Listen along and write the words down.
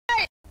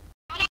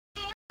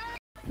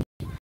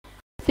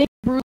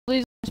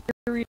Brutal's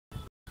spirit.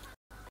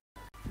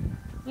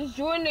 Just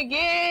join the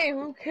game.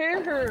 Who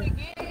cares?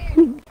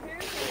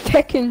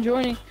 Tekken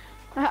joining.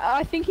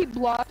 I think he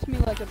blocked me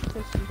like a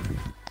pussy.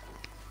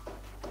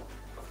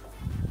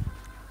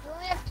 You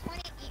only have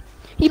 20.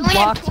 He You only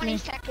have blocked 20 me.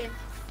 seconds.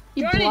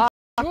 He Join blocked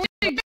Join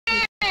the game.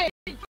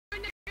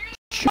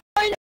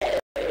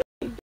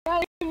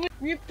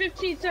 We have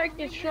 15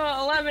 seconds.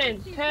 Shot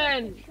 11,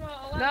 10,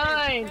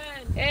 9,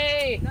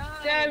 8,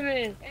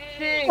 7,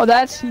 6. Oh,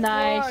 that's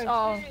nice. 5,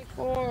 Oh,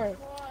 4.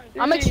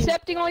 I'm 3.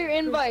 accepting all your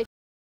invites.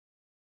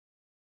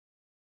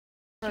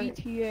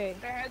 GTA.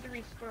 I had to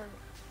restart.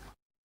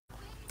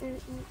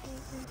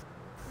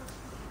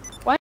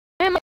 Why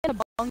am I in a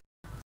bunk?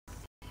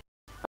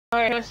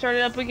 Alright, I'm gonna start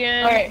it up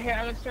again. Alright, here,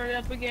 I'm gonna start it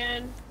up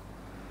again.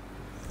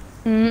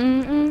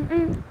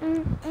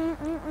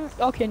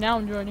 Okay, now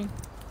I'm joining.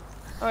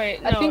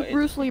 Alright, no. I think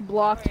Bruce Lee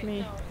blocked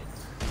me.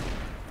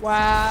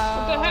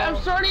 Wow. What the heck? I'm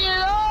starting it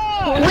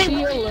up! Wait,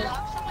 Pussy what? alert.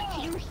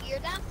 Can you hear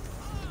them?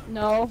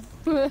 No.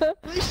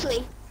 Bruce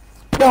Lee.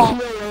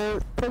 Pussy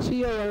alert.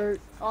 Pussy alert.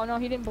 Oh no,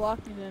 he didn't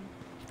block me then.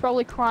 He's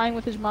probably crying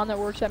with his mom that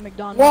works at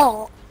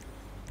McDonald's.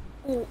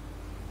 What?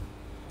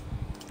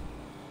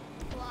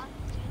 Block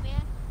you,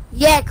 man.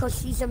 Yeah, cause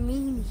she's a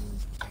meanie.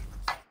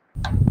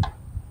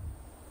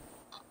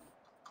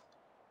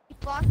 He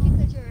blocked you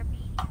because you're a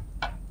meanie.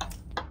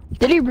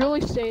 Did he really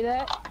say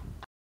that?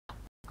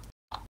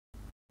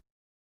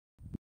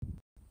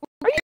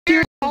 Are you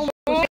serious?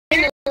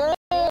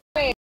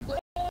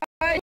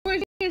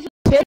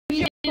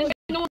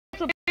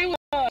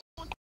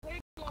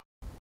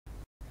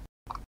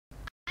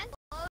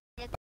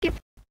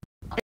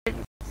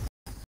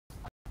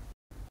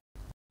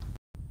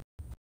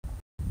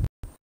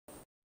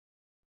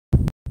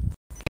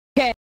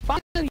 Okay,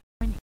 finally.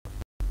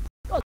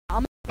 Oh,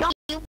 I'm call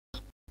you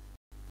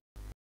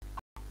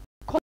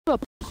a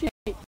pussy.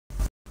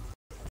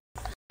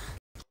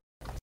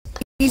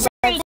 He's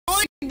Join it.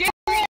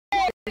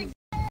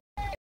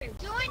 I'm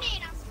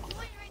joining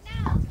right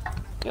now.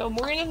 Yo,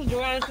 Morgan doesn't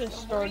join, I'm just gonna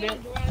start it.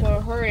 So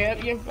hurry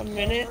up, you have a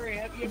minute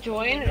to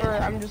join, or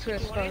I'm just gonna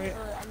start it.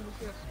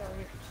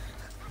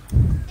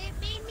 It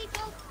made me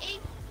go.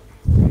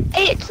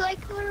 It's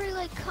like literally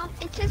like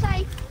it says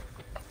I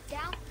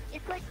down.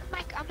 It's like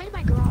I'm in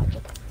my garage.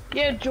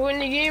 Yeah, join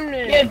the game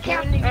then. Yeah,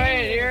 join the game.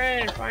 Alright, you're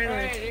in,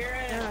 finally.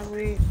 Yeah,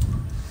 wait.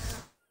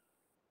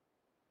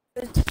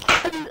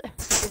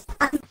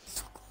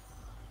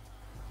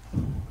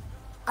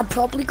 I'm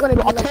probably gonna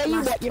be I'll like tell you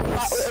Master what, you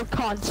fat Race. little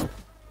cunt.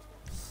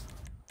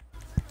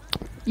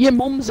 Your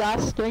mum's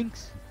ass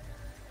stinks.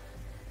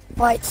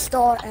 Right,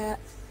 start it.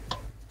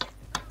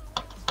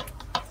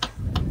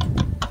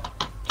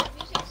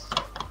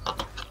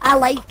 I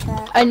like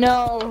it. I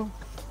know.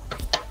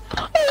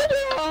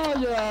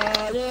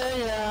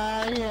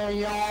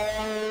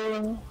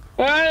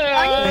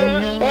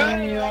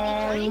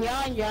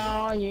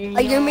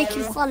 Are you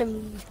making fun of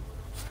me?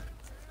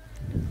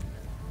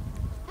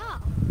 No.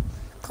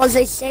 Cause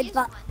I said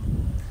that.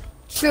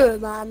 True,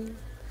 man.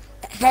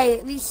 Hey,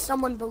 at least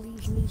someone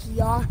believes me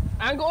here.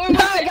 I'm going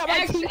with I the got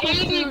my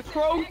X80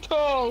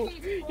 Proto.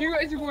 You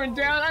guys are going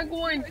down. I'm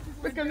going.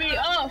 Look at me.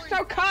 Oh,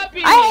 stop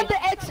copying. I had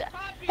the X.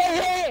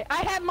 Hey, I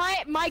have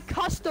my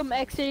custom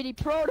X80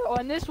 Proto,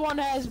 and this one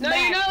has. No,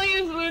 Max. you're not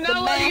using. You're not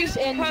allowed to use.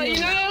 You're not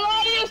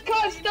allowed to use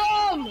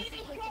custom.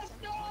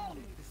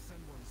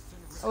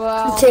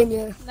 Well,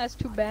 Continue. that's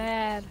too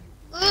bad.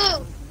 Ooh.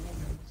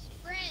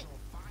 Sprint.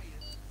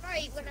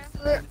 Right.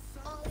 Whatever.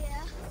 Oh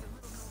yeah.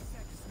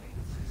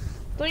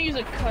 Don't use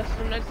a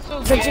custom. That's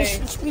so So gay.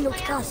 just me no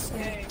custom.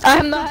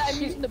 I'm not.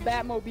 I'm using the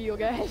Batmobile,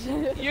 guys.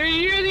 You're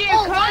using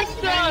a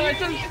custom.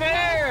 That's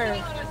unfair.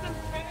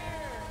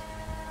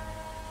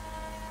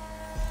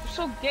 You're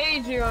so gay,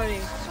 Gianni.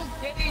 So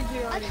gay,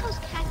 I Gianni. chose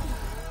khaki.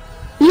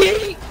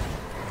 Yeet!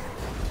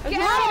 That's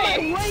Get out of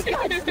right. my way,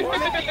 God damn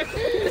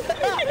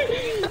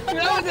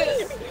That was it.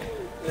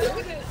 That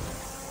was it.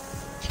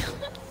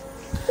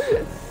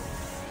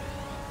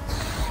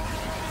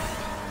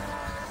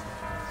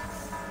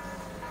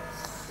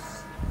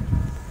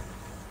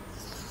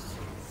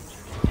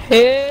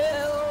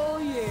 Hell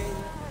yeah!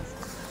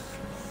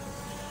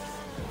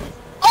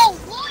 Oh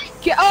what?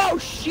 Oh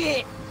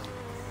shit!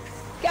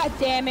 God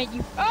damn it,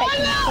 you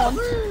fucking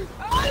cunt!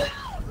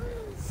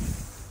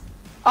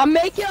 I'm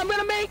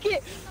gonna make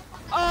it!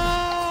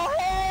 Oh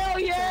hell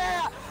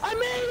yeah! I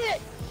made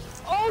it!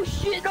 Oh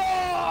shit!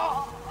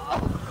 No!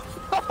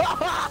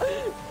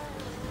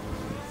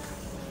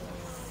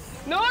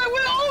 No, I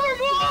went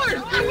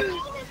overboard!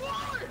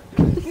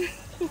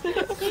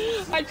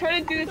 I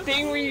tried to do the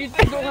thing where you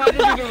don't have to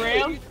do the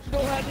ramp.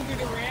 Don't have to do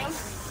the ramp.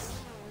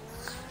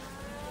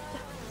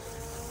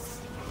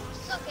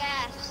 Suck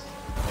ass.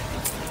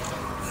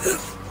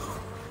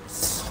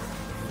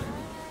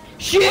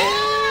 Shit!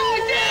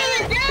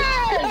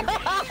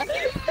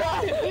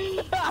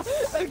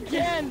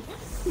 Again!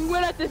 We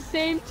went at the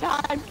same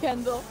time,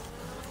 Kendall.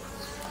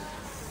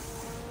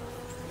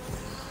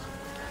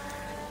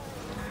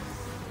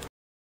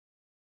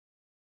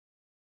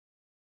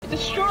 The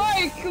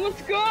strike!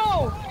 Let's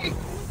go!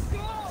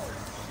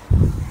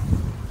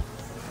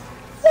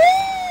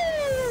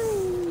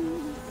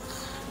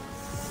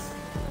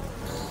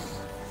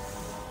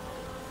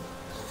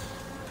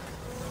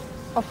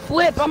 A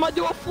flip. I'm gonna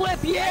do a flip.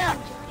 Yeah.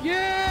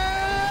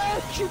 Yeah.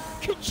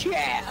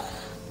 Cha-cha.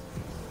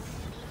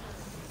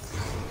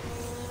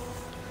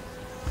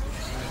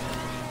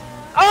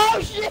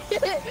 Oh shit!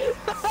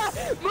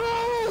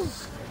 Move!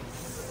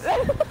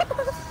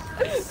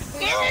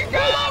 Here we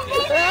go,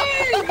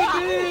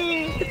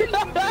 buddy!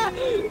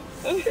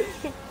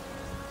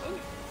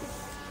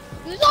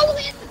 Who's all the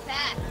way at the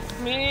back?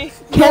 Me.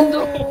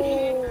 Kendall!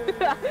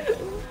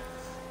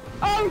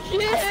 Oh I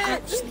shit!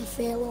 actually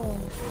fell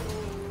off.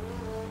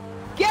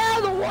 Get out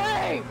of the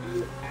way!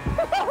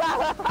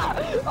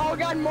 Oh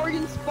god,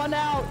 Morgan spun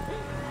out.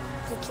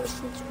 I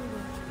just need to remember.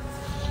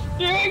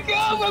 Here we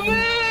go,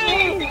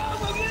 buddy!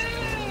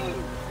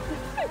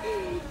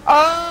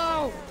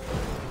 Oh!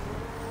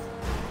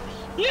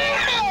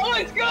 Yeah,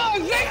 let's go!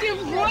 Second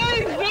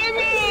place,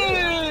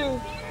 baby!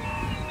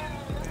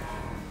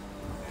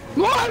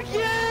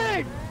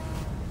 Morgan!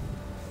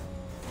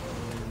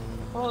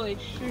 Holy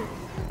shoot.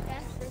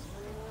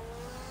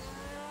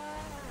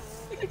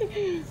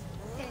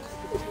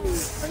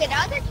 Okay,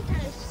 that was actually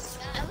kind of.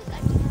 That was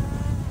actually.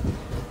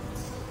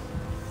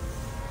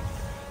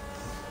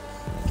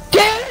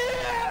 Get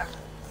here!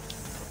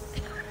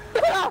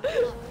 Oh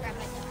crap! I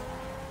know.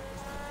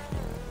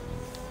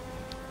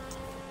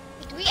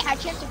 Do we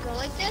actually have to go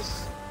like this?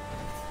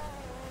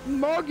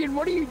 Morgan,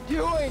 what are you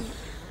doing?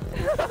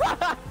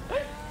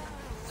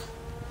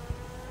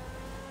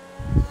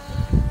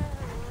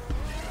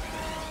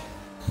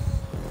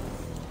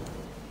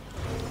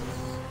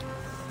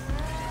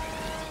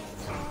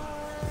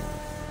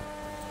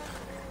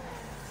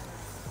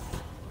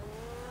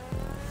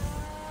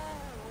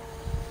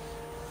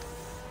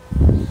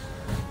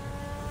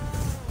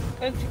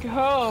 Let's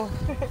go.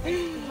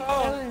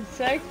 Oh,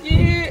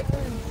 second.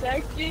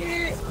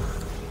 Second.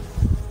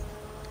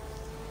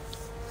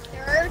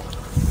 Third.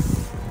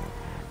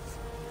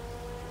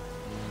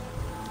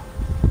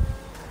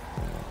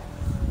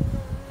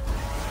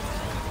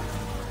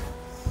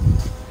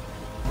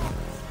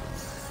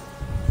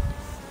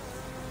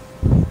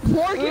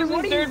 Morgan, Who's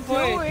what in are you third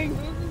place? doing?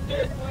 Who's in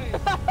third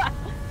place?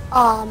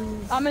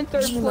 I'm in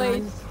third G-Man.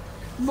 place.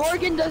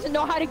 Morgan doesn't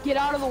know how to get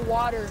out of the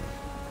water.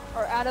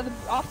 Or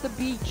off the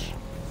beach.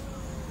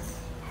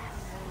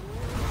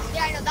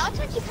 Yeah, I know. That was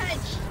actually kind of.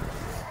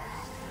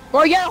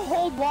 Or you gotta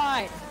hold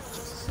blind.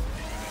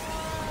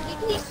 You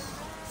can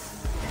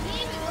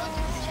even go to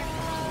the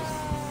checkpoint.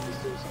 This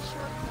is a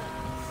shortcut.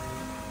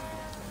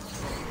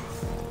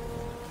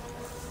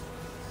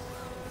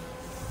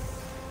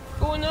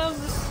 Going up.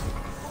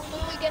 You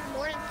only get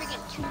more than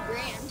freaking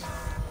 $2,000.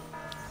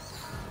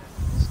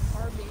 This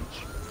garbage.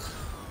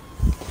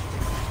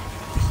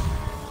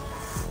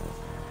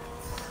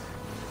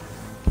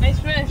 I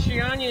smashed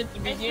Shiani at the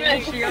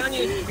beginning.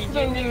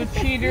 Some little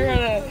cheater on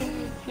a,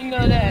 you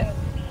know that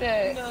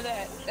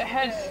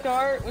head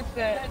start with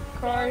that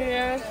car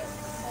here.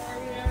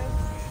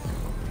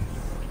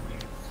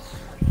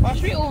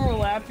 Watch me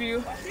overlap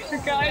you,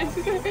 guys.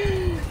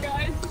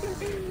 Guys.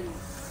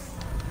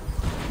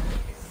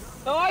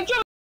 Oh, I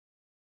jumped.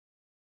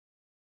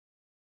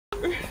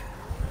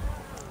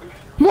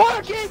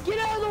 Morgan, get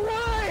out of the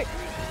way!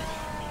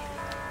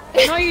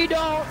 No, you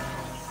don't.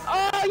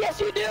 Oh, yes,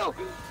 you do.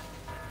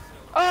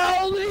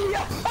 Oh,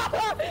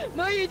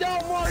 no, you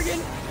don't,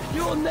 Morgan.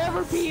 You will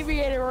never beat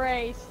me in a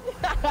race.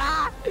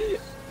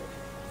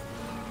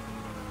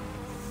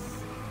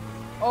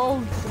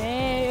 Oh,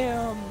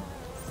 damn.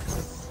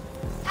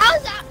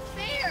 How's that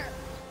fair?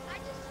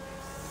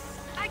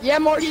 Yeah,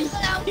 Morgan, That's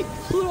what I was you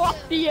flew supposed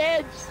off to the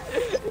edge.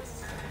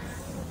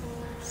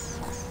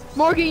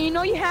 Morgan, you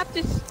know you have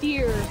to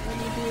steer when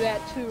you do that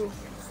too.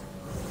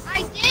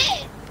 I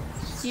did.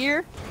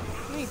 Steer?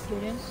 No, you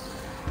didn't.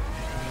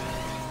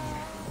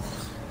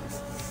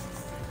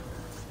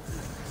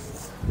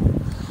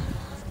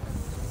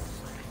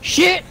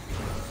 Shit!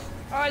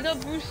 Oh, I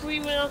thought Bruce Lee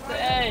went off the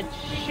edge.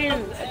 Shoot, I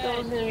thought I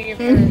was gonna get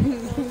first.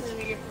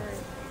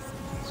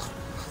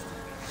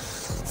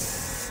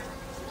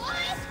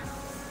 What?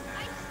 I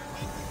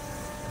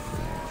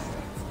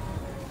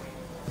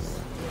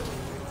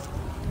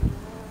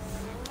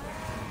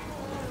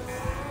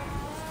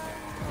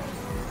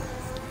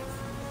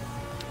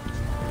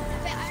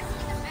don't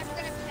think I'm ever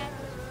gonna pass.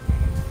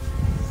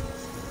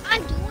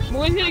 I'm doing.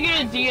 Boy's gonna get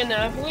a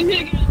DNF.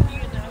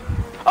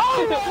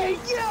 Oh my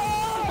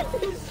god!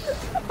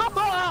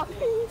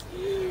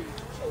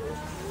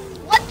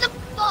 What the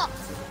fuck?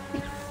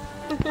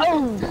 Oh!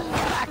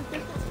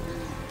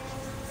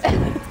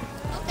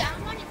 Okay,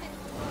 I'm not even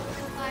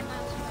 5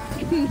 miles per hour.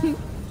 I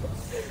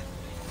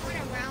went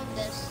around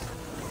this.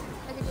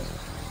 I could just.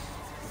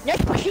 Yes,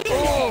 shit!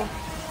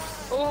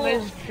 Oh,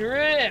 let's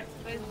drip.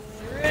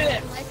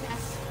 Life hack.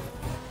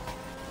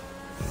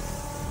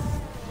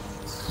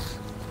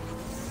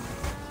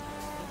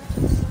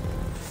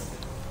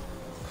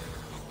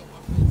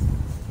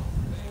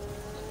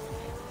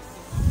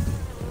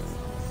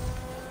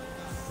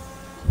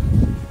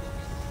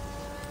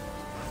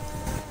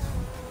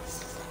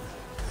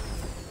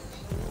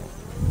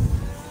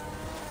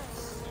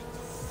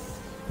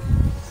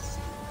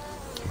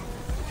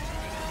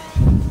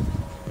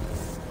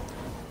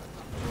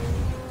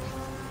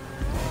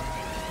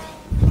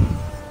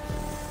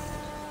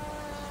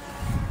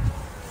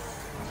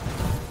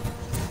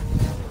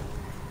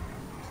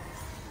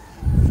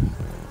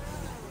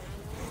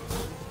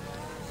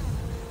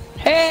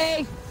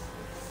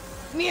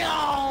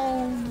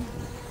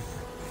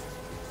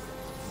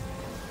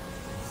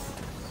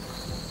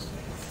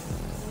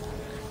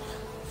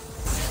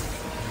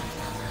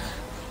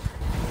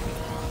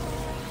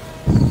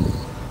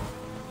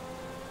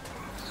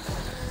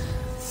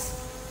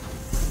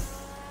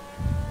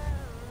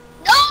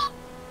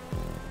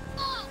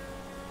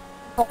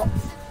 Oh,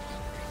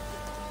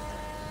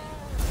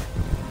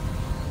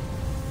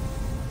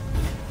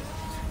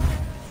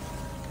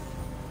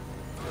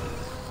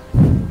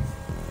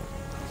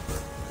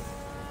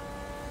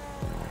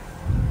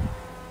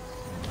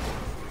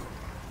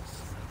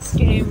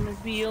 Game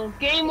reveal.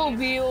 Game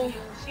reveal.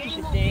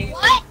 Stupid thing.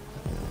 What?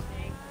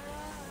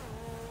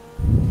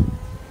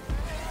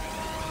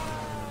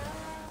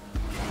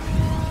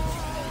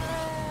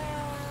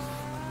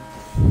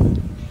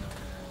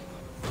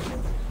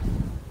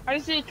 I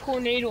just did a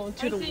tornado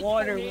into the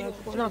water,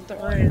 not the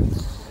rain.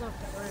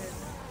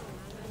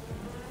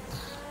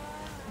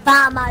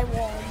 bam, I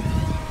won.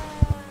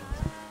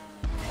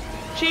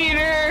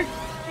 Cheater!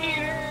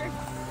 Cheater!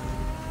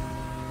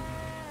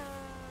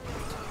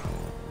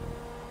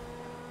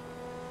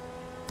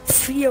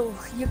 Phew,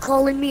 you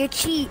calling me a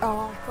cheater?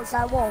 Cause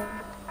I won.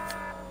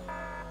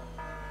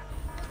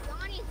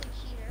 Donnie's a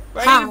cheater.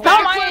 Ready? How?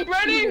 Backflip,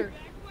 ready?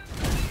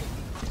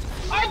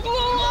 I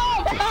blew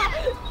up!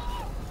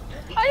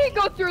 I didn't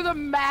go through the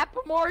map,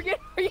 Morgan.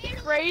 Are you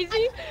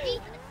crazy?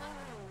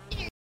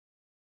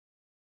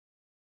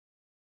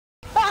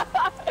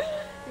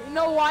 You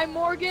know why,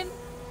 Morgan?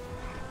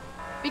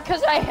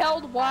 Because I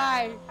held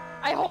Y.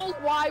 I hold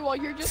Y while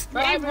you're just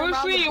Ready, driving Bruce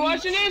around Lee, the you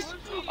watching beach. this?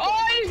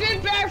 Oh, he's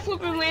in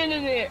backflip and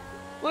landed it.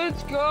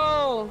 Let's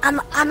go. I'm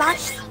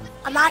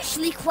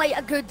actually quite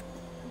a good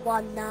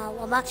one now.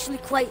 I'm actually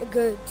quite a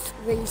good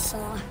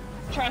racer.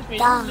 Trust me,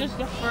 Damn. this is just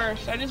the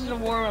first. This is a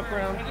warm-up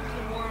round.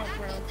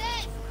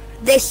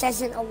 This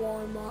isn't a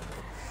warm up.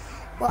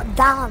 But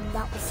damn,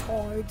 that was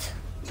hard.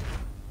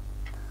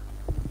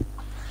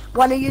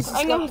 One of you is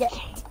I know. gonna get.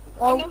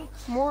 Oh,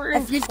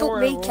 Morgan, if you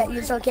don't make it, horrible.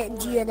 you're getting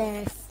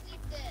DNF.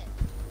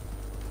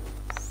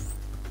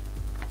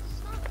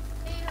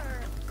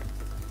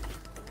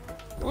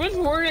 What's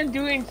Morgan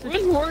doing?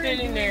 What's Morgan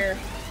sitting there?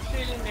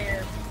 Sitting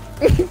there.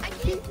 I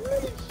can't do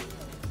this.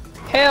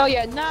 Hell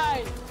yeah,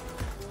 9,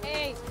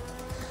 8,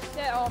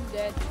 7, oh, I'm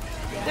dead.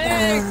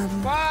 6,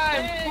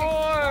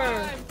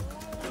 5,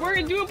 4.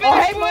 Morgan, do a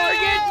Oh, hey,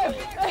 backflip!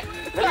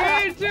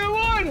 3, 2,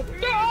 1.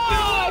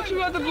 No! She's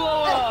about to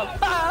blow up.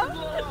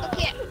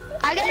 Okay,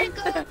 I gotta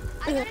go.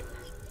 I gotta be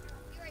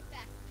right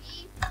back.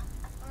 B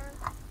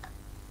or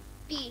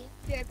B.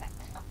 Be right back.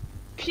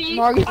 P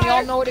Morgan, you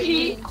all know what it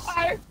P means.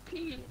 R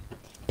P.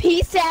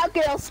 Peace out,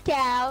 Girl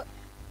Scout.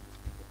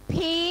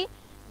 PGS.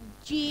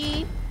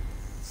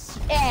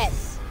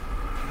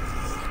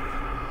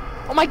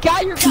 Oh my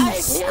god, your guy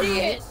is Peace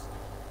hideous.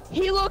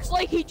 He looks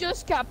like he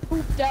just got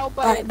pooped out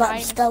by a Alright, but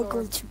I'm still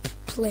dinosaur. going to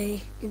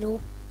play, you know.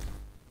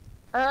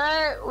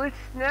 Alright, let's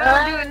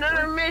now do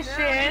another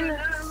mission.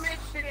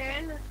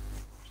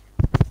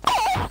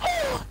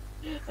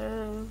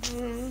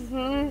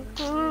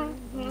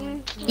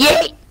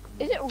 Yay!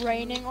 Is it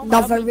raining? Oh,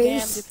 Another I'll be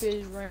damned race. if it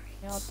is raining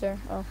out there.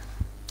 Oh,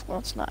 well,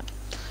 it's not.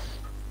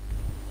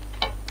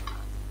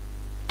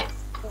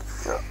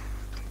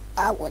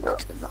 I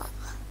wouldn't do that.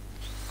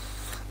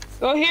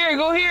 Go here,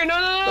 go here. No,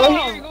 no, no. Go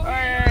here, go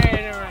Alright,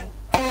 never mind.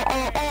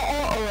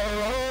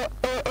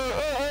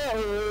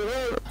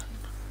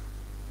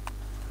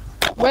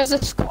 Where's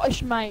the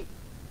Scottish mate?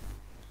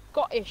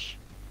 Scottish.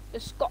 The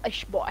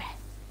Scottish boy.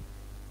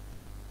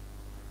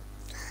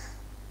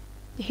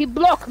 He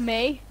blocked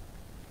me.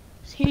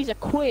 He's a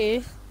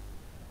queer.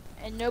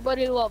 And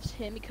nobody loves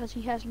him because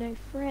he has no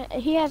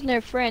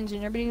friends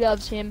and nobody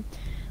loves him.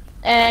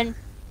 And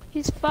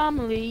his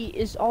family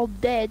is all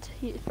dead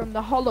from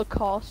the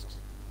Holocaust.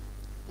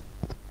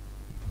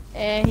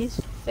 And he's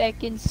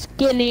fucking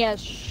skinny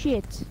as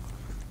shit.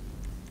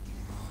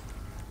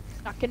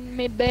 Knocking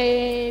me,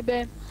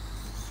 baby.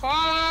 Keep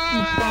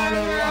on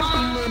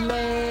rocking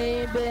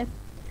me, baby.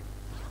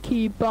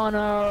 Keep on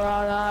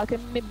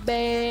rocking me,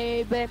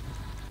 baby.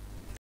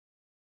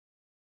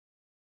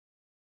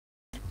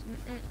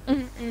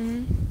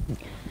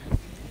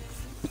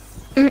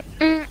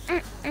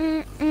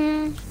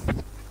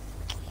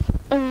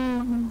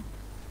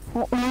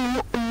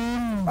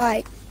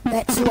 Right,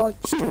 let's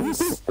launch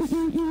this.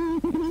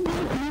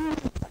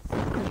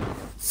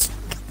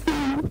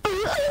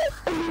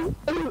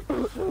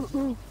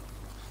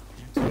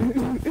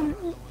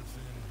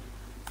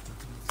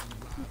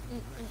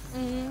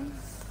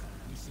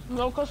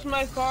 No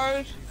customized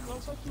cars. No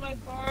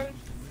customized cars.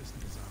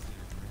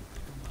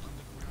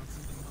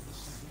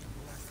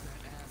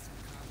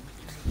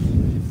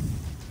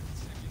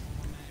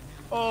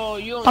 Oh,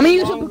 you don't I'm gonna know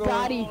use a Mongo.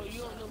 Bugatti.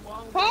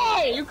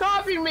 Hey, you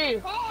copied me.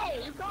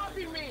 Hey, you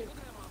copied me.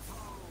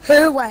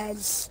 Who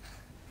wins?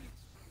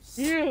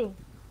 You.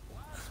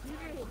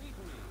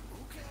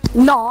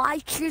 No, I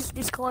choose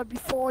this car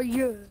before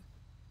you.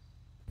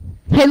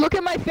 Hey, look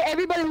at my face.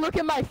 Everybody look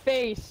at my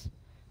face.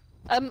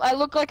 I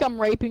look like I'm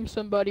raping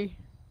somebody.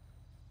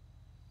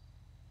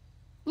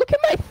 Look at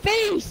my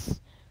face!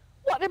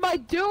 What am I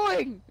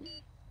doing?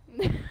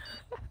 What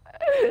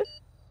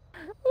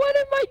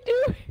am I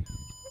doing?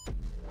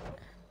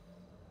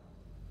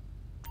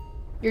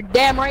 You're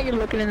damn right you're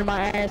looking into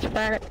my ass,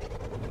 fat.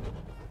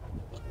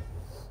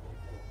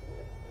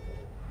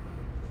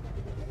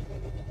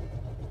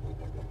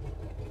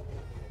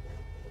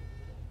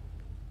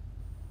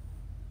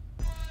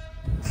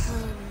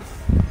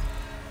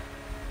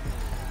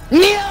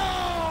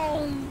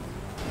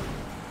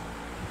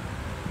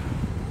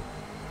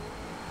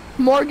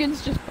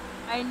 Morgan's just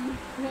behind.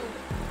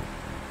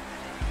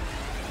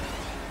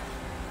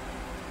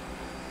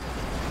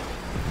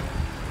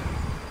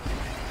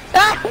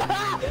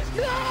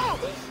 No!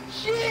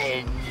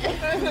 Shit!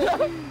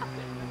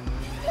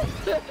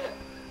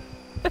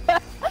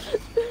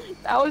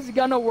 That was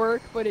gonna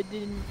work, but it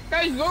didn't.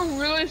 Guys, go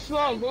really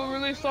slow. Go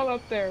really slow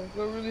up there.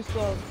 Go really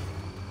slow.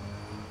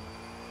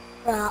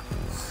 Yeah.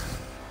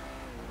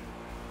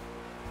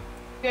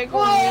 Yeah, go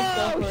really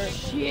slow Whoa! for it.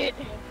 Shit!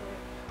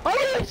 Are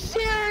you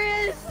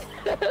serious?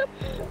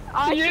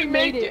 I You should didn't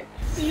made make it.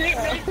 You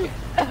didn't make it.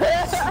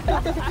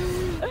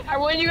 I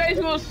want you guys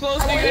to go slow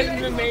so you guys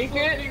can make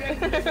it.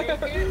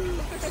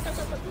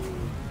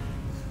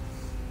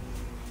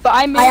 But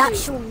I made I it.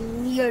 actually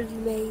nearly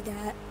made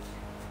that.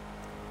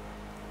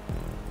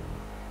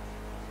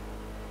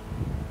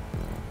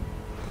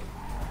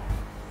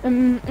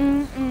 Who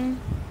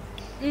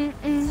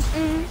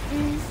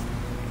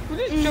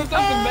just jumped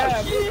off the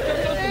map?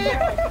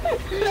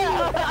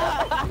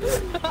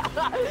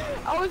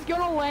 I was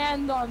gonna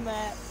land on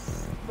that,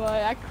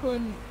 but I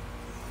couldn't.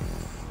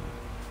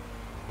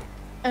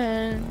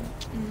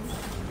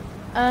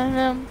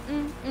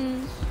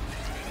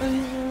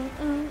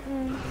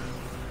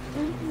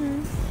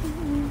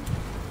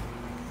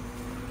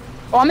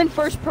 Oh, I'm in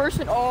first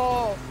person.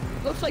 Oh,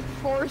 looks like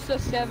Forza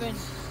 7.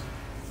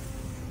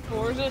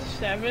 Forza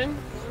 7?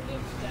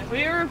 Have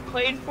you ever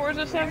played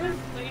Forza 7?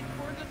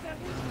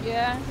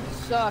 Yeah, it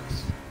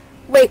sucks.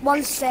 Wait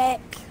 1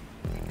 sec.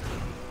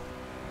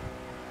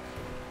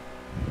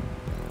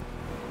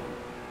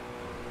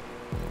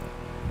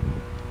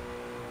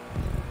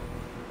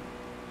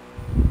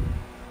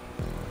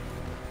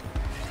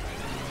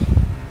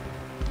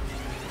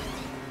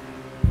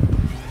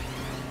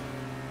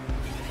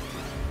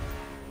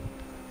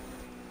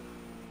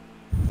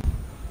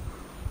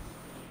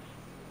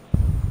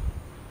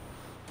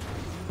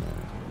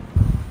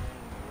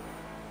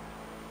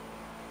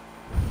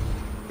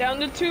 Down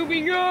the tube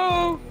we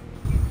go!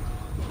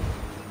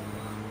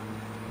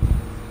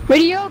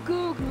 Radio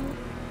Goo Goo.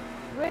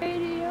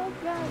 Radio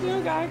Gaga.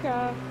 You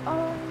gaga.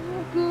 Oh,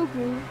 Goo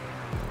Goo.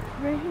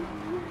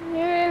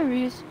 There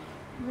is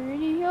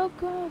Radio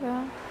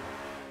Gaga.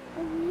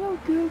 Radio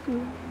Goo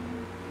Goo.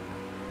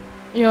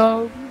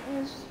 Yo,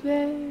 is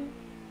there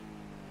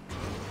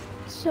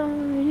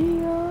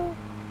somebody else?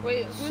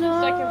 Wait, who's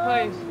in second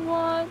place?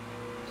 Someone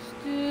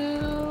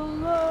still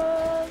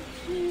loves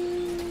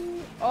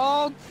you.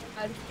 Oh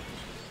God!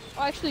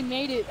 I actually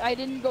made it. I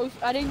didn't go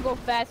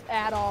fast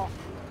at all.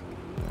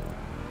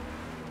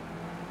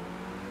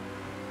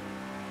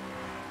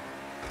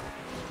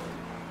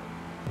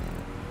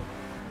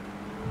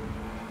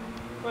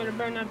 Wait, there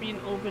better not be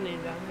an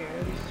opening down here.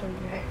 That'd be so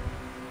bad.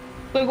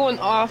 They're going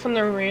off on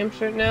the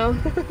ramps right now.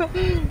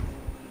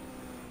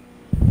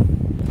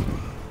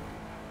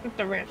 Not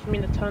the ramps, I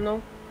mean the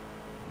tunnel.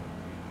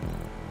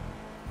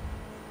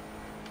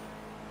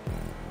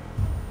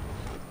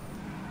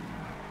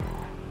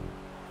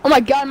 Oh my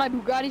God, my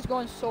Bugatti's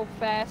going so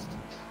fast.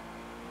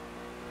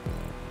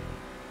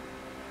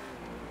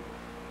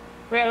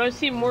 Wait, let's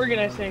see Morgan,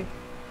 I think.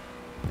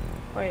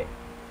 Wait.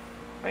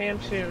 I am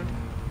soon.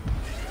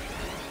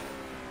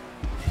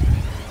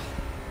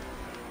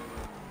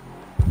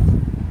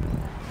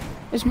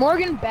 Is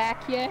Morgan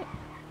back yet?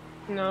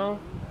 No.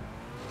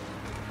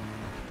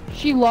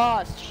 She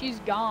lost. She's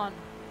gone.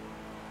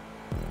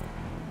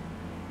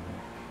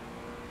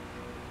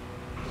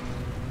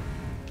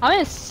 I'm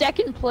in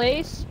second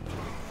place.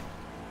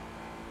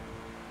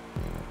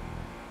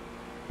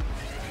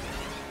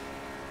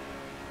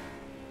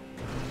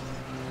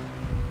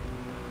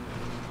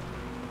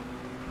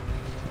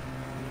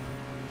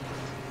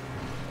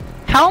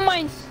 How am I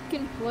in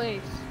second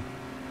place?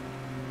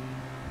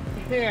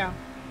 Yeah.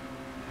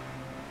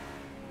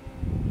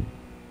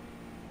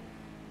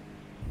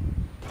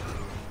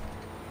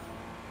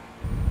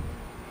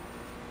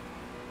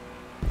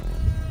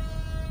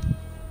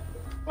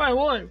 Oh, I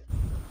won.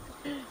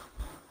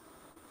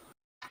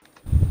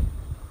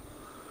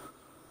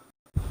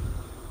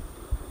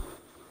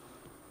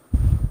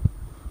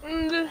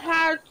 Just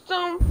had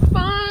some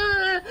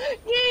fun.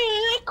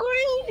 Yeah,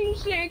 crazy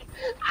shit.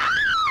 Ah!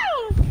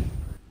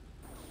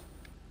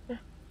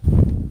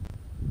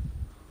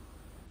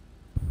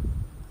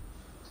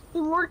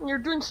 You're working. You're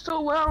doing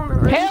so well on the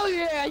race. Hell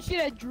yeah! I see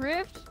that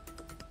drift.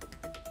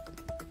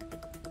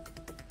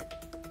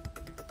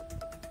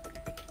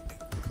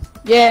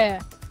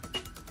 Yeah.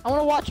 I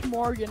want to watch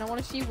Morgan. I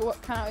want to see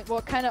what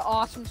kind of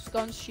awesome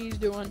stunts she's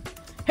doing.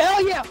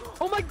 Hell yeah!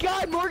 Oh my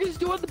God, Morgan's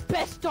doing the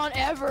best stunt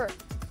ever.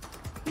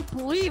 Can you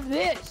believe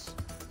this?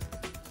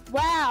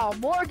 Wow,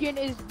 Morgan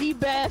is the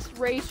best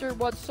racer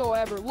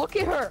whatsoever. Look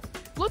at her.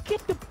 Look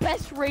at the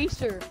best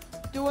racer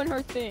doing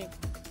her thing.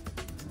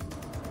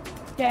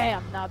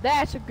 Damn, now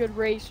that's a good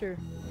racer.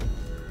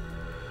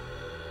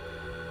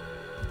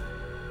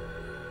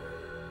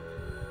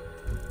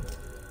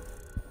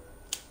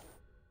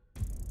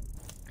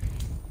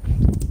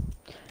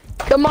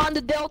 Come on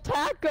to Del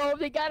Taco,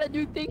 they got a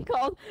new thing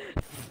called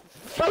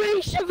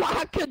Free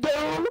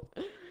Shavakadu.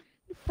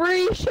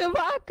 Free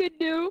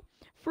Shavakadu.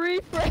 Free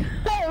free.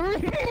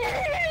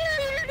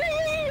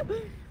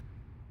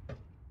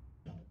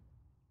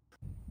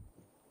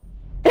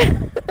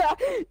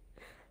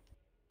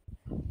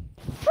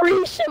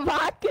 Free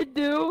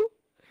Shavakadu.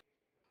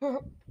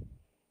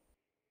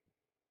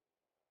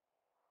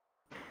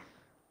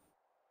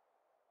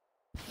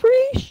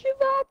 Free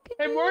Shavakadu.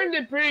 Hey, Morgan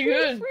did pretty Free,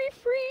 good.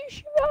 free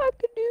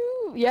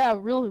Shavakadu. Yeah,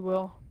 really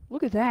well.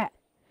 Look at that.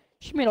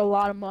 She made a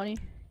lot of money.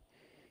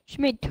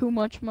 She made too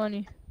much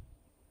money.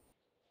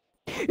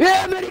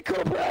 Yeah, Mini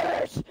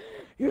Coopers!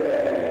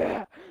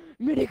 Yeah!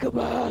 Mini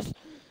Coopers!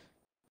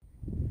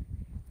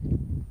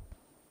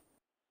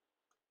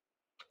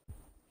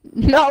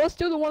 No, let's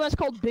do the one that's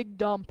called Big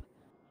Dump.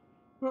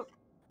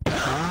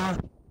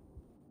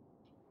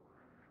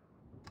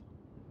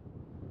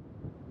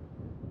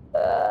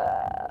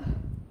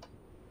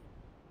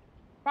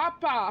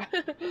 Papa.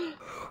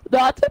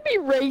 Not to be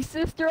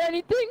racist or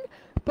anything,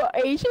 but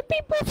Asian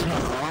people.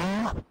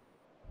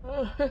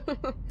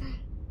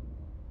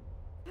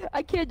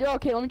 I can't do.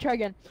 Okay, let me try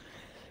again.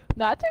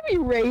 Not to be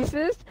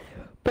racist,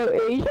 but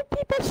Asian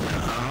people.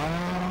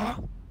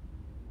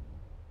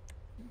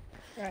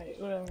 Right,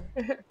 whatever.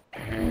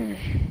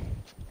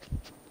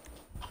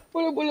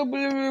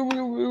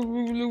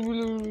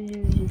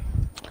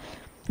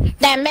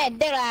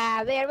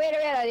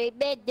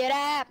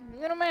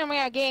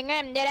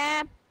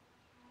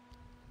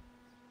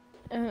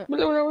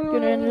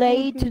 Gonna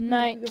lay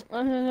tonight.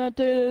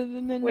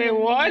 Wait,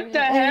 what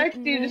the heck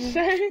did you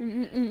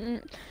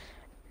say?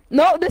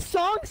 No, the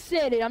song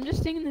said it. I'm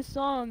just singing the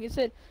song. It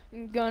said,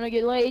 "I'm gonna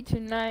get laid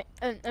tonight."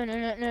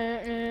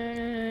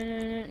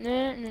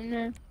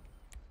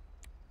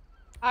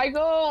 I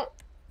go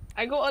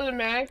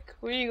automatic.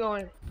 Where are you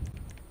going?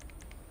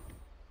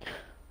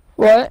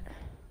 What?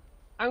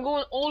 I'm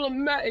going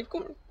automatic.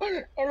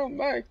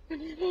 Automatic.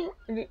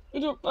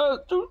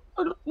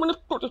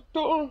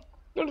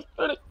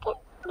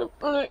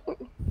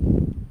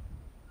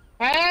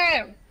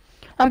 Hey!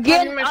 I'm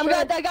getting. my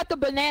friend. I got the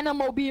banana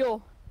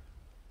mobile.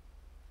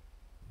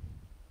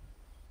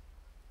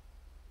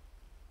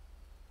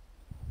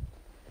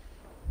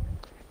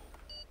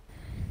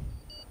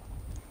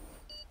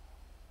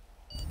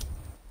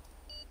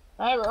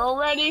 Alright, we're all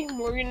ready.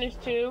 Morgan is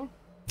too.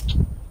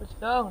 Let's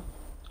go.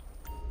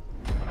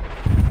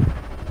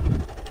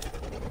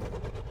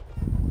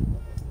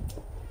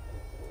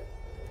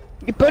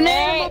 Banana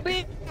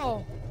Hey.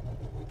 mobile.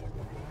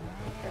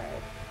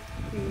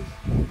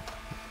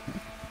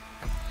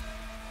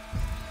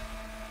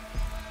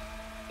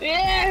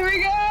 Yeah, here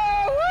we go!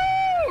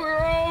 Woo! We're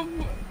all...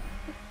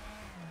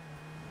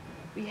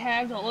 We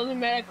have the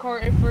automatic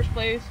cart in first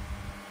place.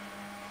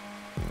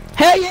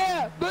 Hell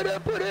yeah! Banana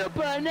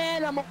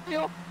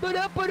mobile.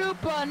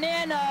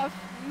 Banana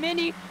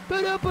mini.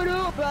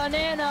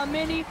 Banana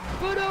mini.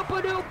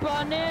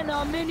 Banana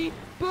mini.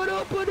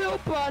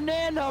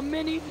 Banana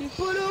mini.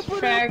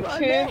 Fact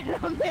check.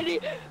 Banana mini.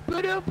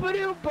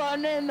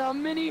 Banana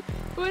mini.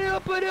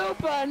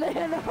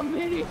 Banana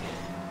mini.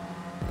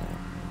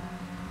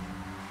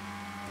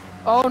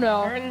 Oh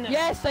no. Turn the-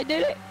 Yes, I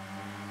did it.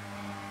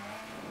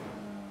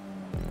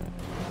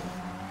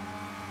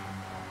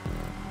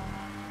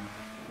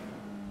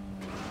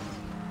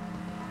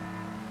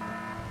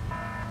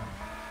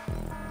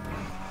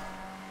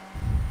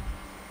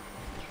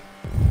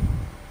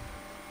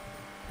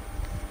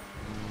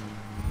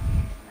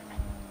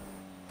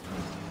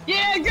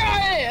 Yeah,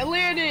 got it! I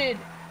landed!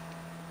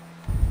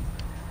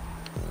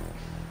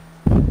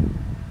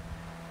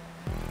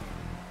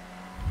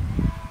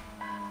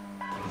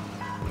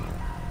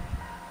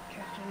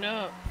 Catching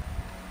up.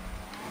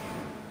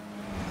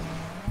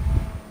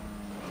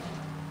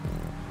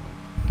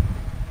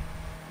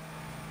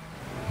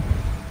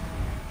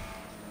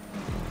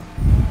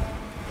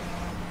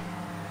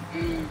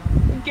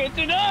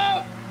 Catching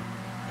up!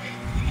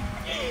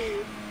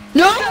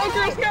 No! Go,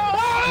 girls, go!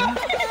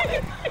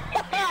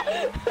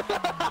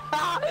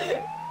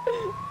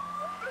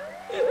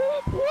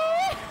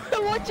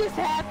 What just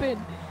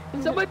happened?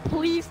 Somebody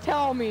please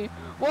tell me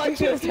what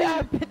just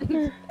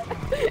happened.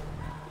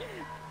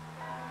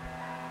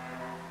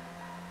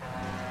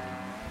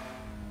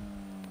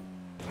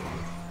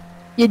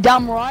 You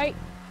dumb right?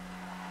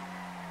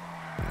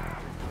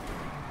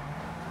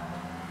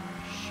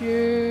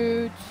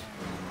 Shoot.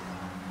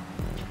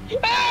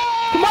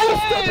 Come on, you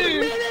stupid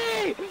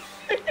mini!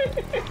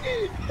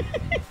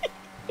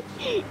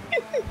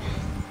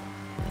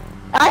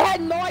 I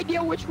had no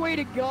idea which way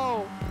to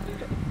go.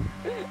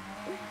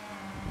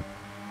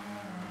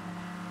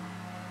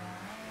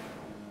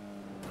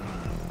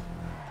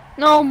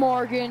 No,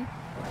 Morgan.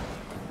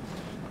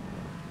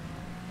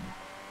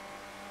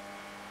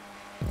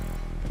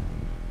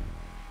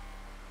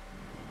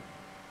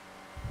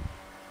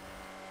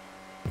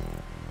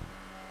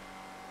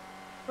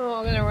 Oh,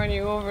 I'm gonna run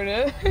you over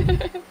there.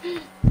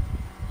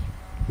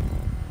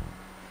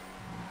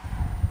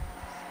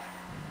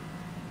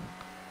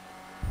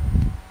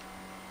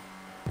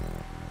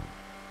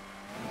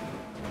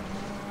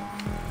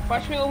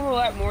 Watch me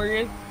overlap,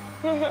 Morgan.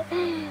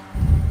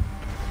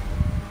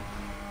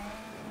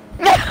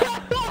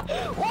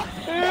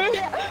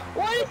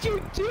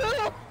 What'd you do?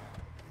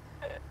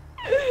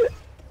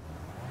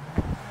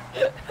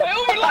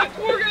 I overlapped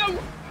Morgan.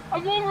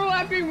 I'm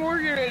overlapping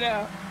Morgan right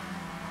now.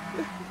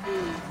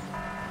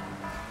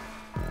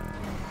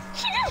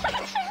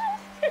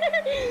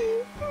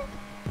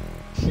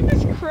 She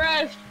just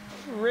crashed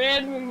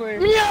randomly.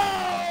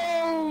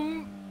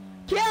 No!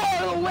 Get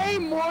out of the way,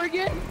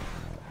 Morgan!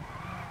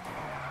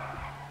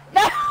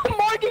 No,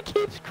 Morgan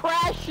keeps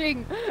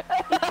crashing!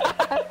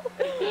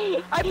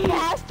 I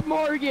passed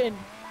Morgan!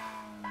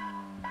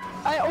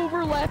 I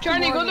overlapped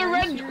Johnny,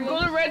 Morgan.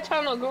 go to red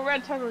tunnel. Go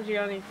red tunnel,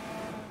 Johnny.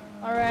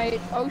 Alright,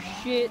 oh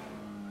shit.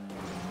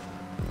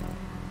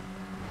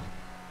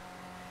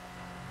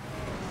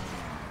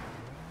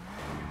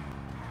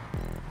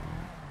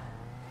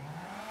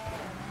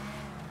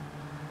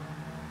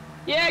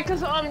 Yeah,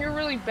 cause you're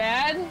really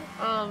bad.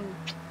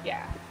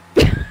 Yeah.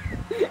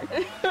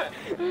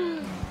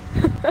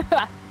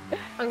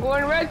 I'm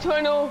going red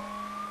tunnel.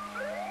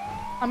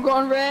 I'm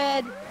going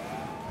red.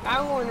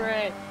 I'm going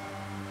red.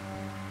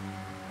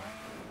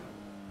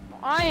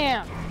 I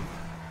am.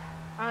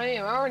 I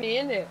am already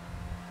in it.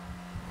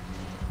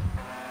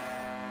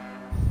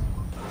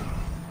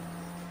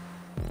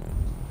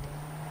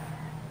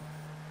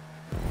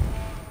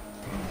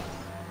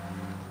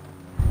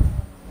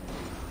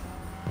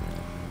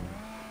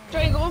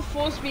 Try to go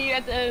full speed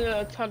at the end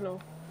of the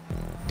tunnel.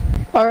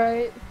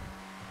 Alright.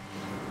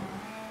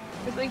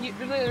 There's like a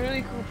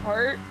really cool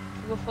part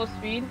to go full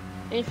speed,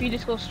 and if you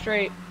just go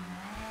straight.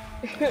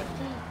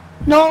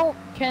 No,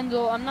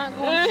 Kendall, I'm not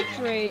going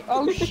straight.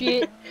 Oh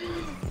shit.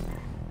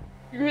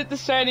 You hit the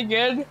side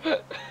again.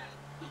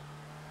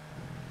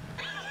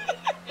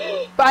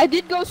 But I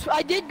did go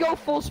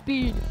full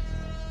speed.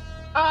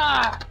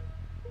 Ah!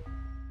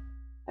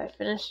 I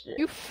finished it.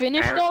 You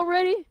finished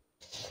already?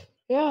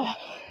 Yeah.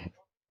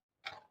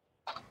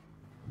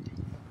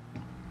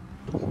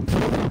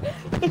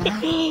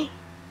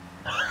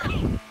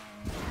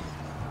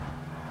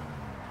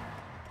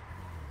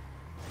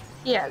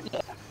 Yeah.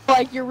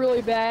 Like you're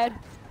really bad.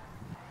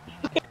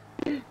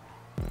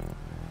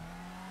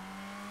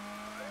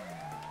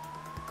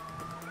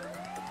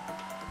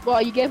 Well,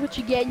 you get what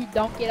you get, you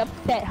don't get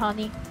upset,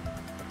 honey.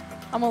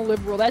 I'm a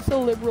liberal. That's a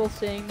liberal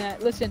saying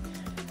that. Listen.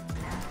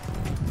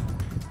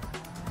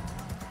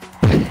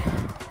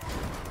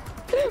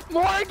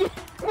 Morgan,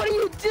 what are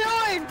you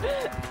doing?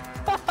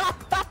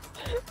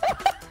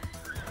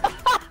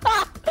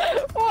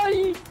 What are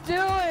you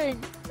doing?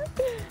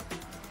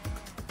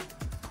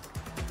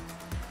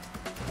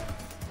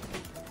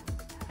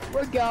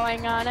 We're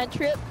going on a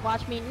trip.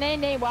 Watch me,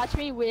 nay, watch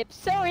me whip.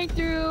 Soaring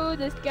through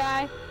the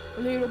sky.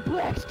 Little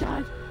black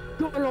stars.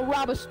 Gonna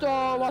rob a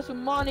store. Want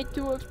some money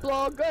to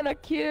explode. Gonna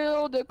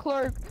kill the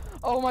clerk.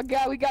 Oh my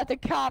god, we got the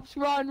cops.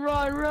 Run,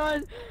 run,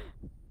 run.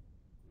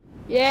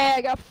 Yeah,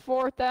 I got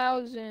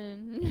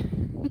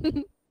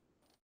 4,000.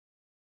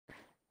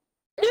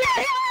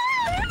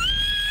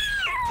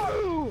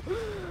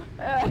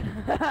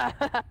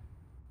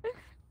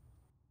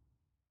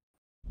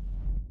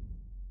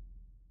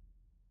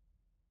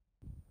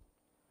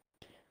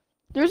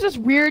 There's this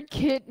weird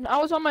kid. I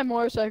was on my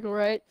motorcycle,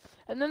 right?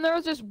 And then there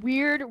was this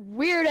weird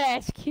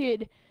ass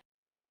kid.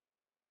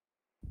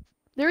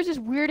 There was this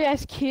weird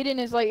ass kid in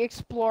his like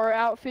explorer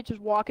outfit just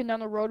walking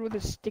down the road with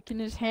a stick in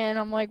his hand.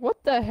 I'm like,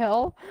 what the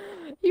hell?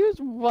 He was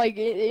like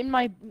in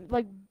my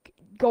like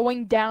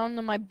going down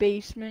to my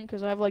basement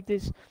because I have like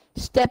these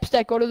steps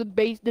that go to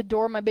the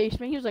door of my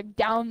basement. He was like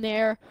down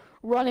there,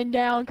 running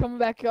down, coming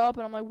back up,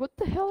 and I'm like, what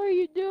the hell are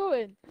you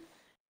doing?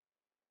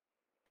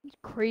 It's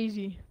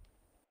crazy.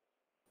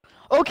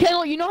 Oh,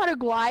 Kendall, you know how to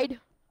glide?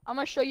 I'm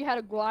gonna show you how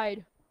to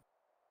glide.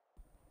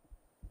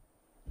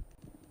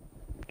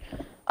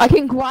 I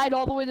can glide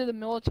all the way to the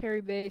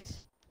military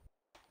base.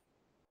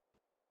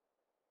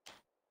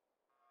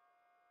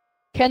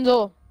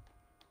 Kendall.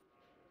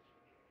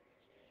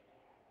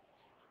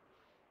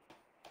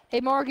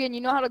 Hey, Morgan,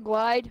 you know how to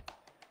glide?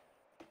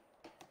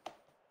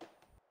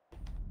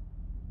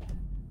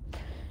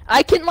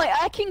 I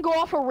can go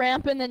off a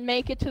ramp and then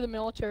make it to the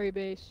military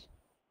base.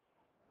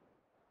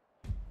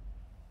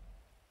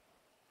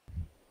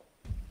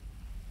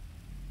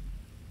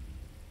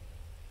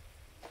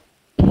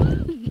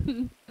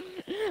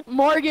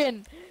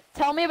 Morgan,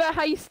 tell me about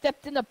how you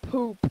stepped in a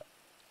poop.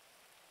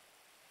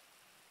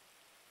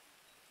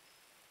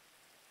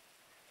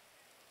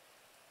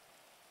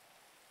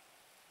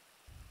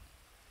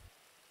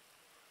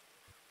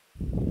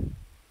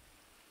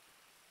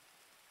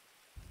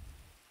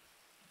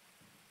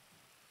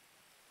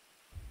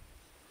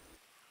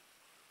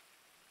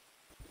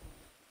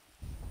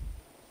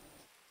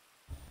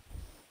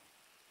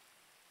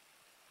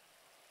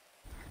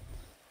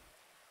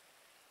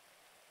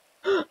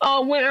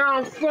 Oh, where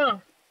I'm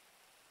from.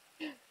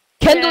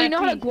 Kendall, you know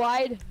how to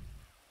glide?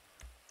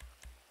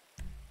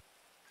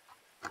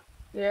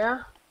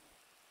 Yeah.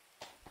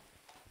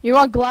 You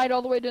want to glide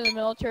all the way to the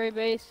military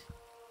base?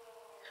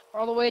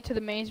 All the way to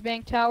the mains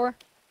bank tower?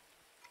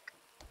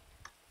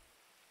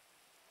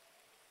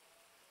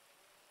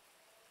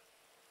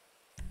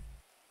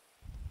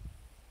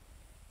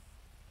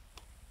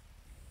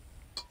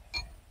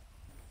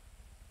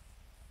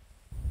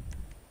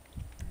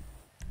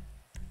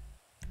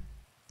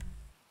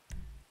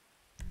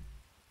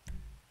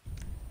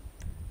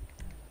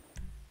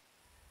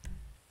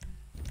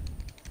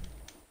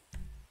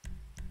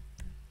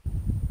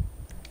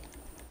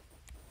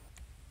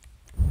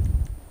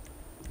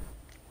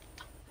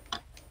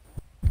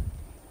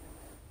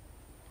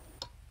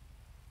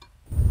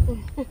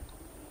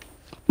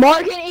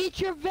 Morgan, eat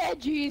your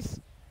veggies.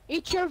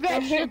 Eat your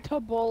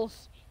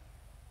vegetables.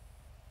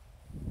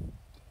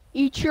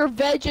 Eat your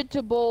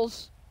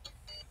vegetables.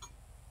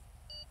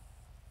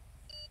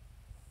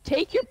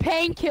 Take your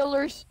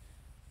painkillers.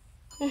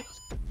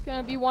 It's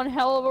gonna be one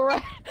hell of a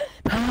ride.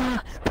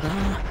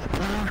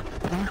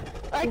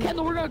 Alright,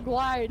 Kendall, we're gonna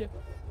glide.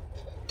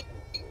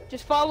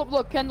 Just follow.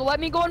 Look, Kendall, let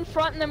me go in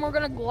front and then we're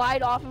gonna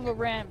glide off of a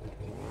ramp.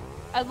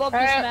 I love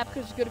this map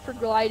because it's good for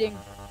gliding.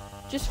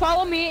 Just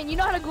follow me, and you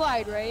know how to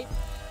glide, right?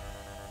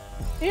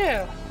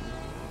 Yeah.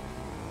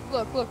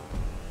 Look, look.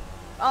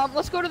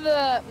 Let's go to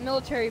the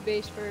military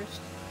base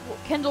first.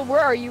 Kendall,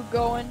 where are you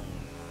going?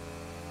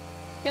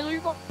 Kendall,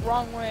 you're going the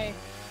wrong way.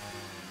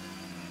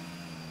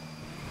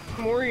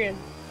 Morgan.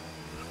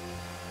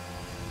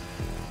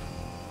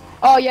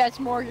 Oh yeah, it's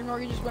Morgan.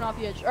 Morgan just went off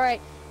the edge. Alright,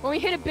 when we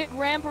hit a big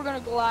ramp, we're gonna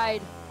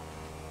glide.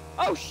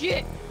 Oh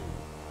shit!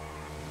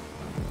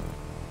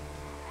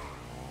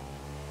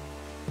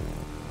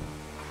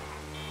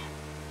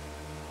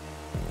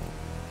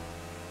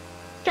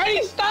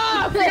 Johnny,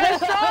 stop! You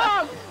gotta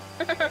stop!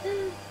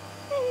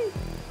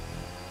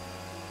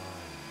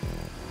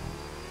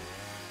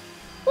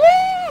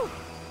 Woo!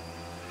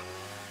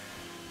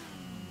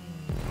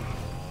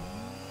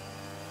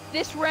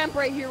 This ramp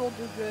right here will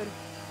do good.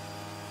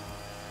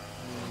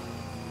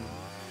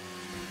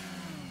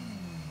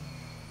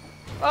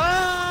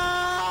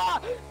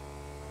 Ah!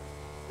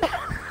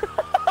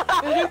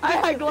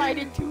 I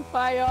glided too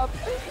high up.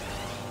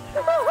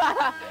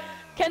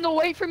 Kendall,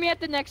 wait for me at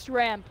the next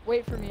ramp.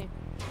 Wait for me.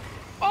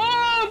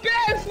 Oh,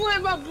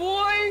 backflip, my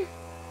boy!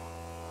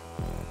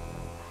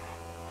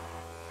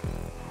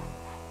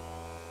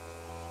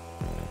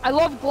 I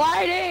love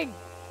gliding!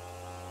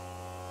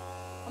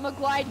 I'm gonna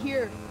glide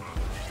here.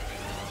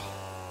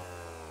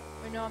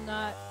 Wait, no, I'm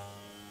not.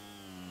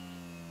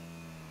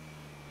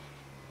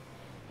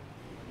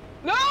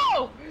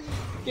 No!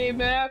 Game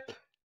map.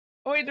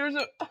 Oh wait, there's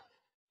a...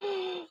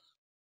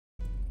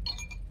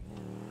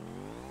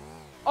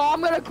 Oh,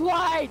 I'm gonna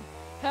glide!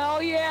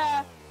 Hell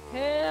yeah!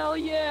 Hell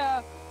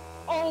yeah!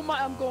 Oh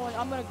my, I'm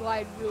gonna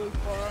glide really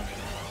far.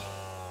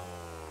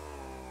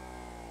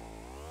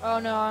 Oh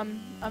no,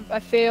 I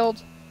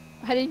failed.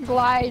 I didn't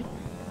glide.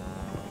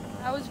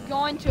 I was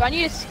going to. I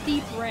need a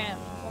steep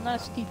ramp. Well,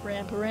 not a steep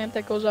ramp, a ramp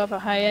that goes off a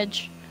high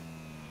edge.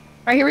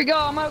 Alright, here we go.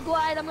 I'm gonna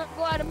glide, I'm gonna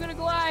glide, I'm gonna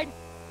glide!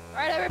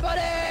 Alright, everybody!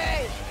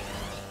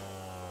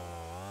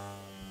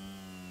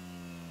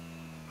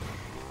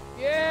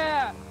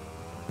 Yeah!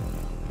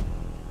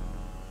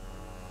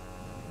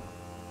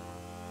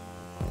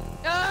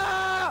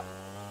 Ah!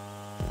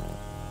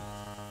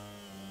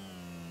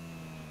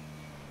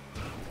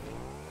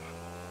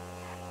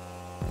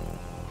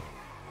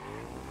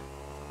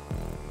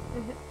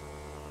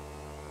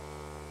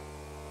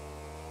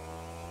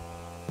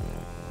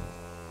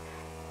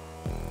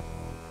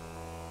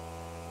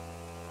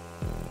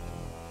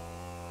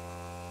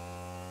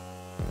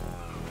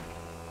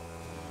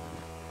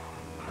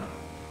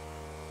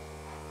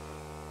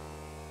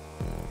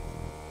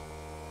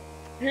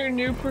 Your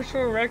new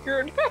personal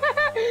record?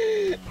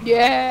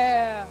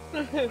 Yeah!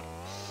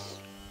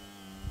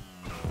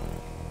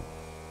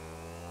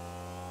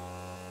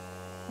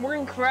 We're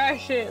gonna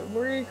crash it.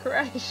 We're gonna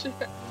crash it.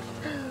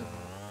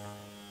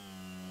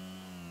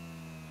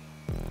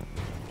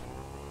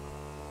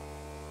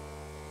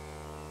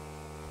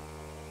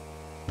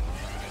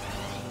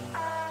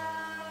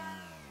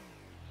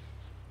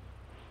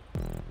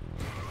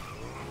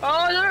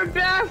 Oh, another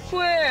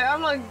backflip! Oh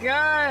my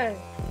god!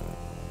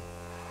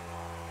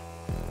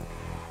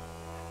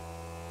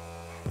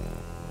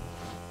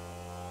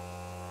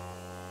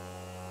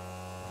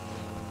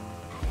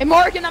 Hey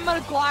Morgan, I'm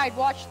gonna glide.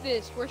 Watch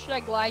this. Where should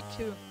I glide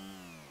to?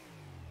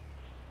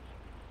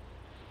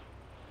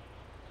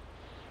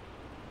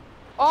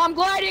 Oh, I'm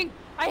gliding!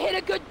 I hit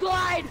a good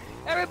glide!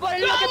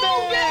 Everybody look Double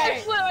at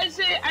me! backflip!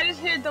 I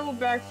just hit a double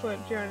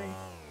backflip, Johnny.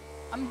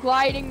 I'm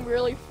gliding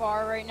really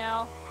far right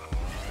now.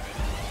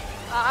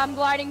 I'm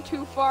gliding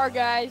too far,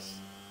 guys.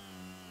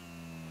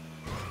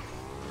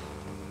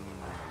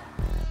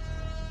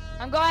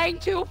 I'm gliding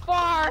too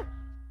far!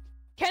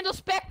 Kendall,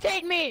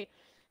 spectate me!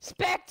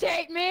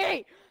 Spectate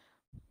me!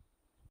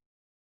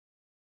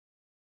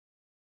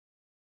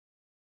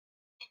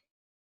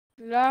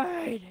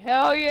 Glide!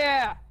 Hell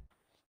yeah!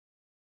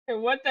 Hey,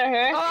 what the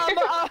heck?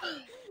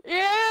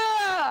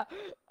 Yeah!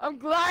 I'm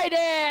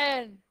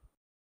gliding!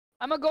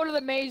 I'm gonna go to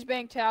the Maze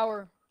Bank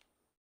Tower.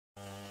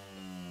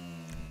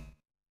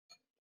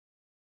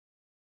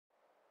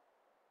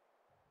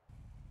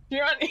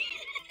 Johnny.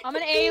 I'm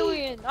an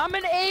alien! I'm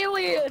an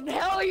alien!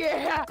 Hell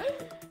yeah!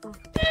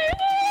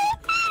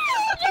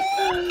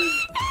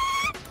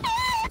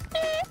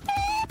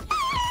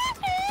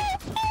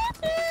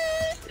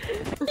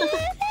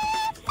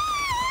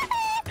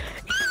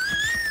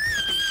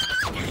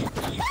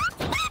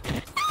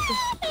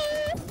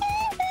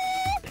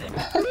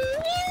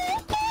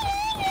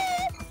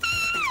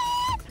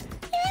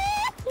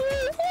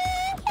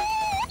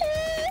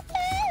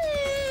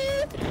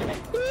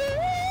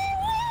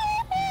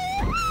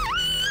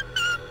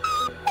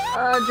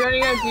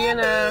 Johnny got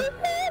DNF.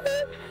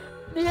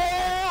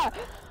 Yeah!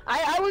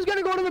 I was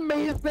gonna go to the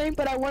main thing,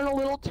 but I went a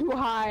little too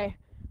high.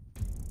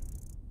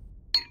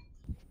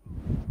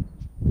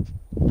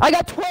 I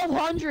got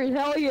 1200,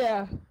 hell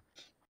yeah.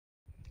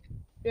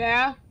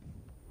 Yeah?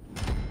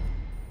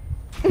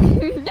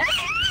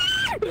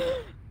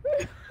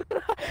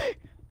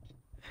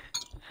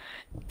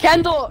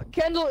 Kendall,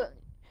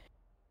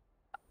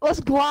 let's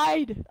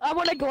glide. I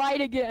want to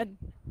glide again.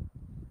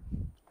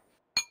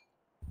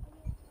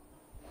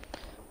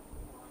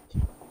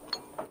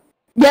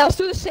 Yeah, let's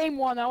do the same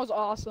one. That was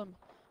awesome.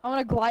 I want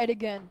to glide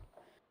again.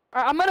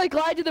 Alright, I'm gonna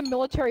glide to the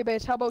military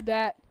base. How about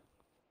that?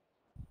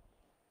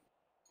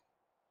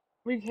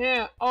 We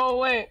can't. Oh,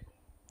 wait.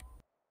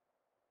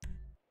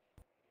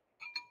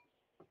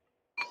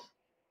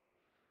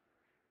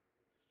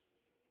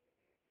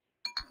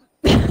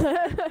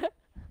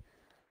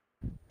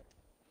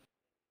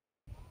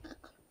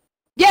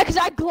 Yeah, because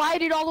I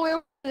glided all the way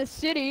over to the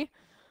city.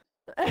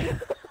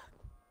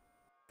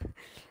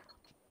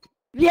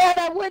 Yeah,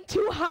 I went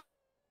too high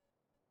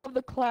of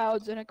the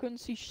clouds and I couldn't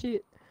see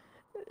shit.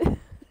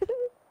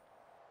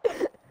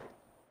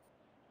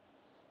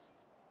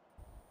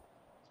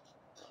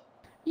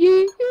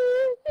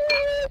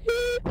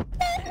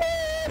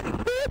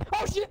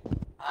 Oh shit!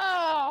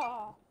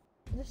 Oh,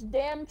 this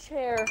damn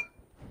chair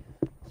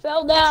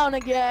fell down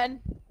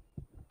again.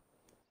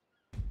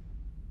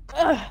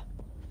 Ugh.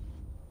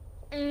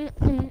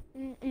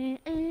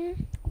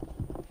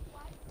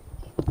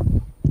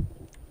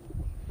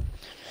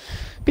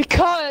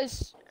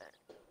 Because,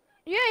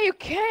 yeah, you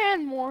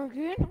can,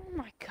 Morgan. Oh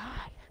my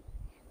god.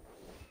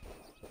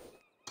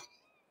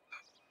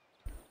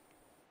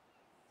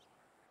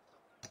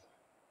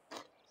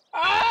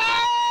 Ah!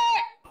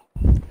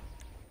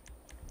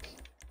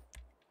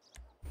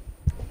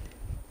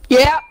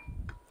 Yeah,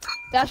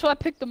 that's why I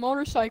picked the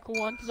motorcycle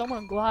one, because I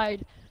want to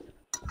glide.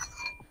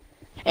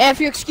 And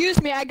if you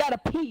excuse me, I gotta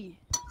pee.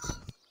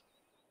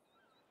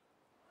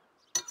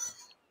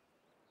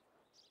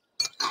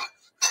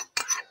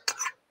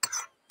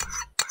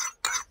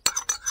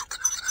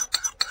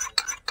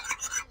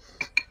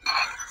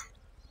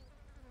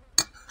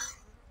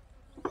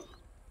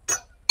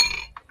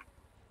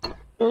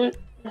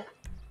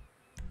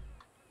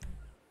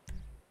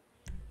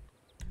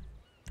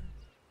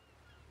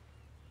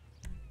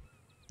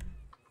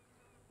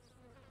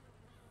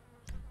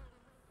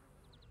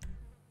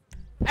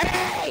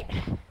 Hey!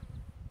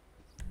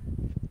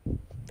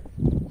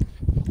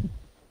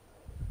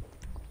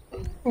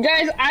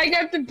 Guys, I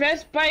got the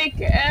best bike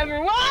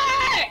ever.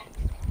 What?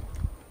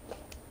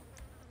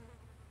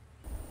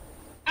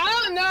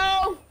 I don't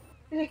know.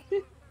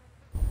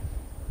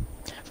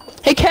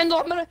 Hey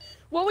Kendall,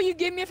 what will you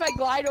give me if I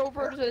glide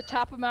over to the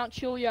top of Mount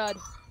Chiliad?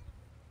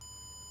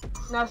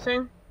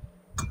 Nothing.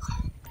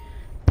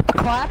 A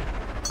clap?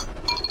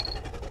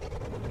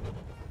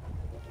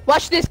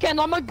 Watch this,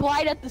 Kendall. I'm gonna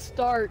glide at the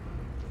start.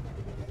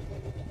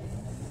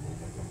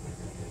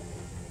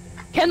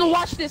 Kendall,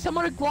 watch this. I'm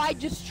gonna glide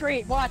just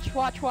straight. Watch.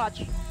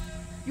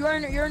 You're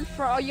in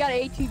front. Oh, you got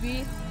an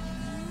ATV.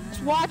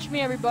 Just watch me,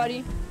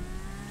 everybody.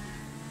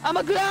 I'm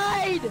a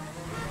glide.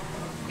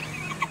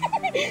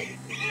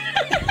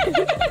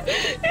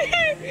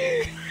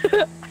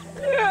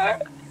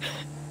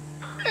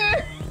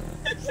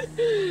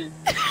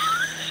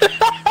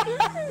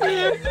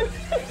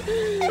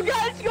 Oh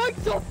god, it's going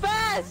so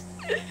fast!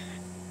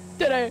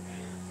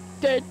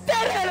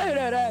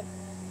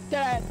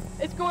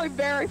 It's going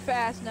very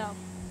fast now.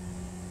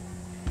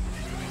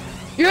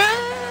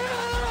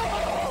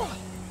 Yeah!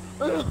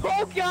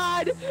 Oh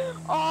god!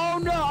 Oh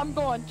no, I'm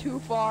going too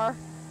far.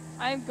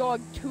 I'm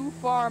going too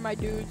far, my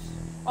dudes.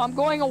 I'm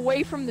going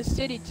away from the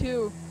city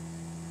too.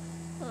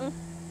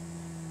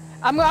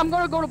 I'm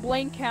gonna go to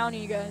Blaine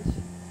County, you guys.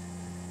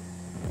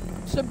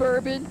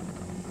 Suburban.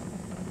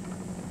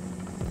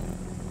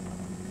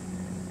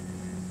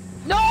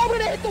 No, I'm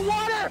gonna hit the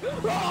water!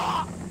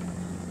 Ah!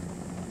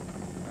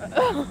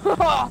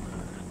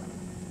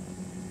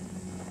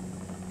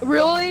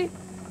 Really?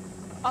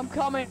 I'm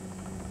coming.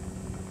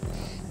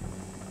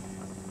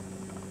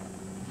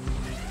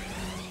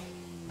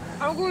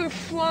 I'm going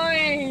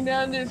flying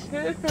down this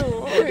hill.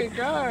 Oh my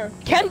god.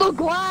 Kendall,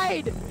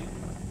 glide!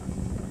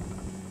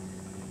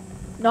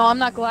 No, I'm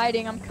not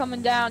gliding. I'm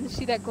coming down to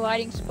see that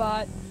gliding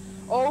spot.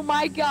 Oh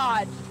my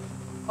god.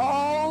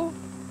 Oh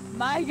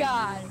my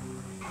god.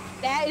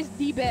 That is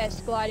the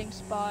best gliding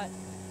spot.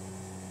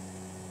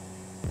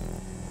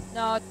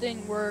 No, it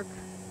didn't work.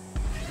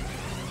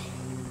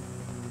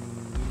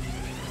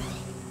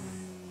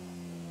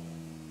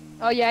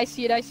 Oh yeah, I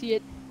see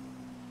it.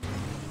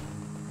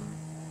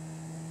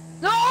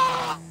 No!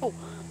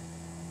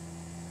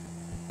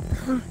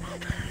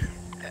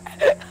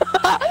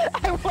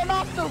 I went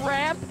off the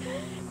ramp,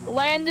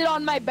 landed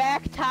on my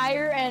back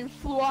tire, and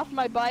flew off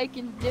my bike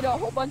and did a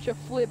whole bunch of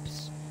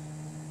flips.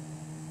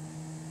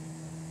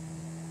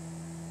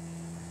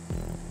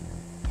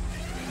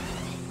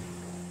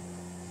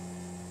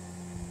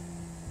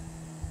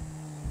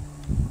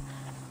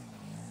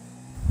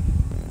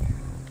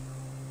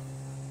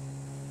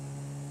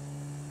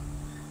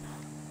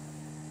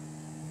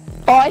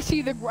 I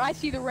see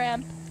the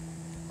ramp.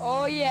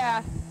 Oh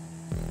yeah.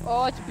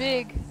 Oh, it's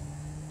big.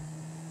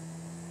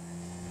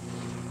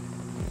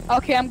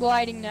 Okay, I'm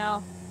gliding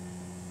now.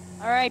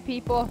 All right,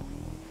 people.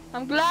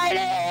 I'm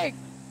gliding.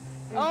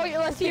 Oh, yeah,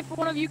 let's see if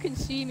one of you can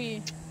see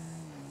me.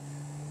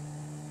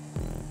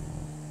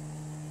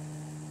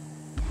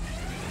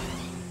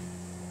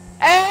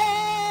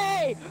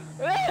 Hey!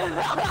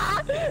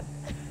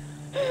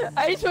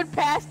 I just went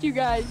past you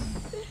guys.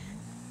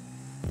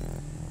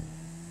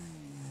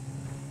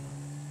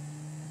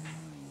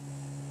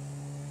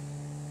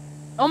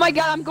 Oh my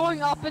god, I'm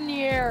going up in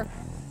the air.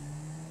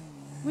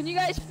 When you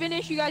guys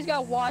finish, you guys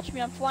gotta watch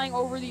me. I'm flying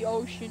over the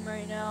ocean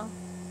right now.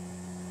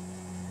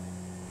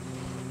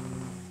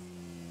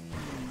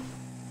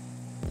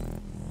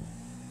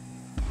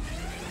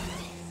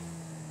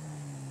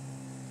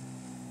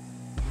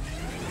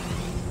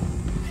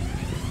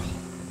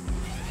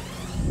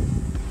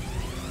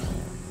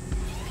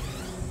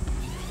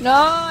 No,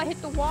 I hit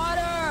the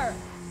water.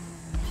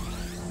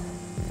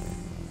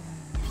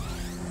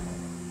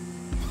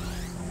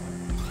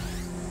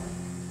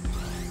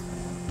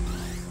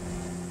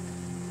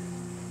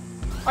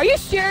 Are you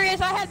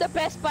serious? I had the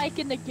best bike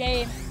in the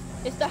game.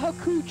 It's the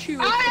Hakuchu.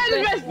 I had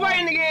the best bike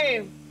in the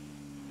game.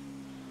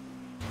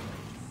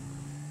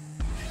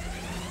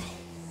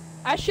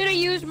 I should have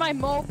used my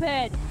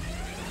moped.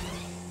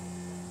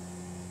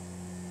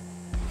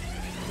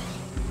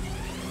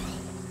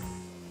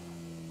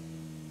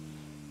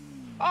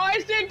 Oh, I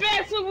stayed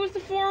backflip with the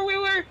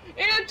 4-wheeler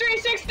in a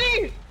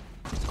 360!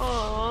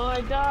 Oh,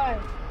 I died.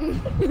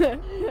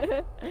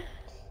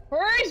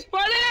 Hurry,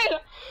 spun in!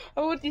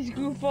 Oh, with these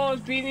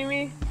goofballs beating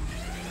me.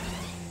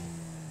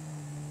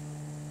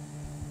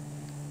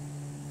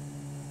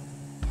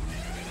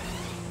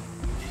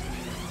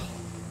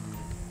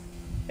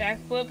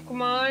 Backflip,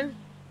 come on.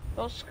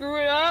 Don't screw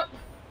it up.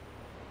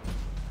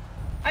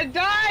 I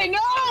died! No!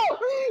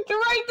 They're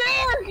right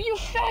there! You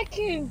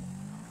fucking...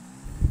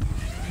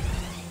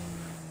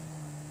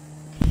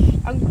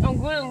 I'm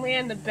going to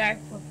land the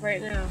backflip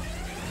right now.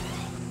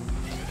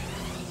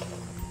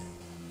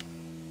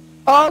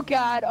 Oh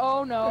god,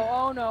 oh no,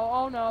 oh no,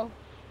 oh no.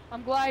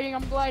 I'm gliding,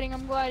 I'm gliding,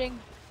 I'm gliding.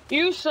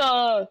 You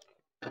suck!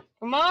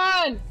 Come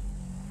on!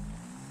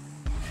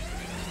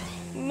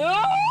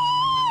 No!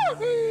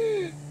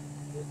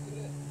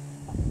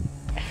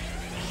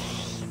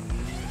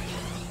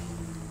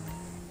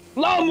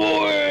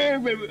 Lawnmower!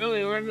 Baby,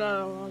 where's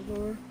that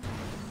lawnmower?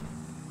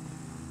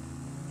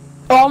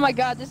 Oh my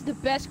god, this is the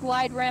best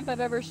glide ramp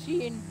I've ever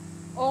seen.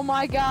 Oh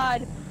my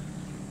god.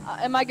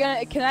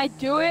 Can I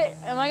do it?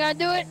 Am I gonna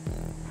do it?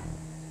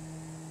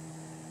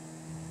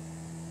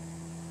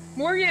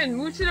 Morgan,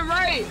 move to the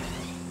right!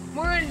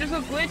 Morgan, there's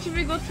a glitch if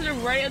you go to the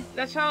right.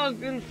 That's how I was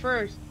in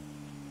first.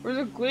 There's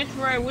a glitch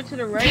where I went to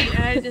the right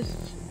and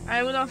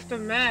I went off the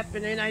map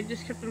and then I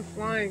just kept on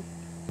flying.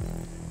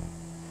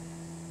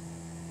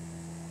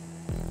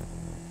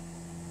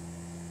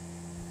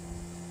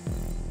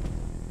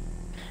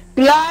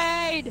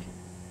 Glide!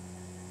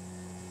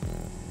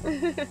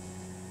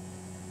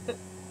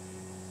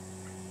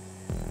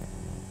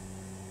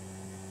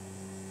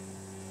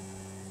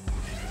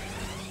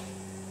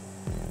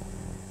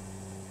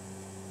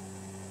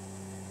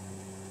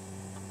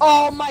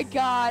 Oh my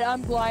god,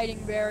 I'm gliding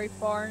very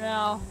far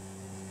now.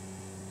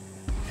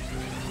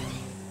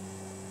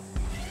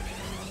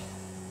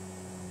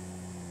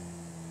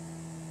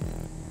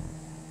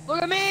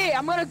 Look at me!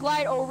 I'm gonna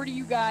glide over to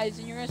you guys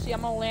and you're gonna see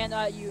I'm gonna land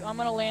at you. I'm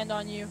gonna land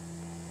on you.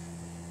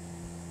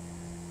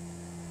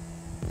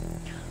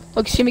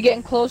 Look, see me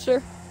getting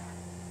closer?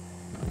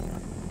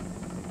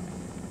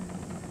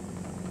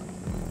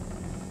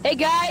 Hey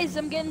guys,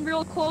 I'm getting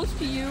real close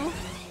to you.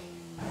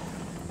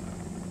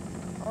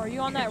 Are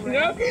you on that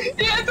ramp? No.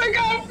 Yes, I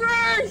got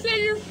first!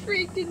 And you're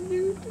freaking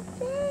new to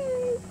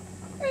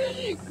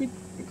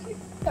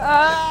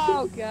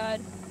Oh god.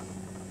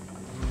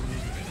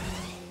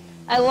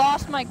 I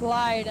lost my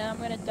glide and I'm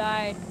gonna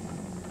die.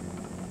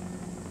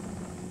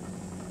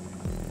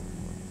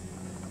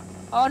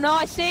 Oh no,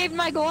 I saved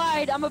my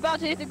glide. I'm about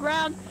to hit the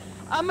ground.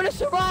 I'm gonna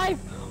survive.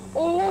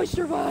 Oh, I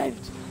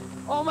survived.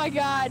 Oh my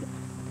god.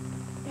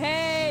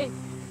 Hey,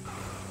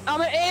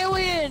 I'm an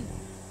alien.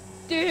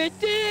 Oh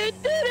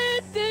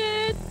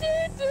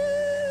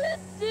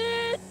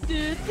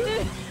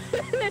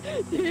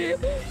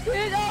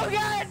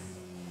god.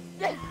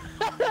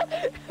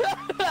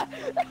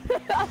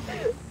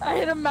 I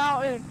hit a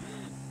mountain.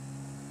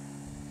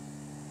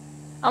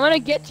 I'm gonna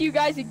get to you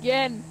guys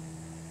again.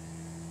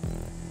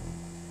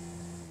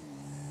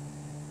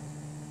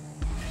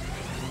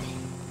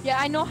 Yeah,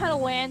 I know how to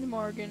land,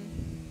 Morgan.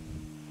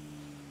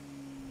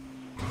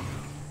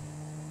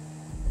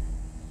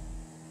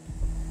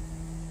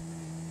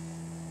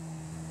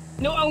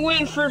 No, I went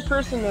in first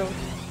person though.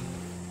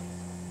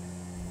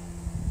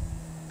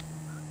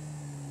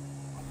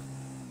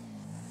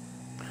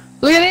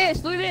 Look at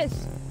this! Look at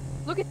this!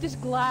 Look at this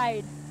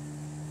glide.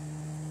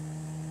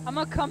 I'm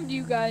gonna come to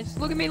you guys.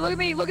 Look at me! Look at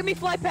me! Look at me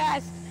fly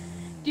past!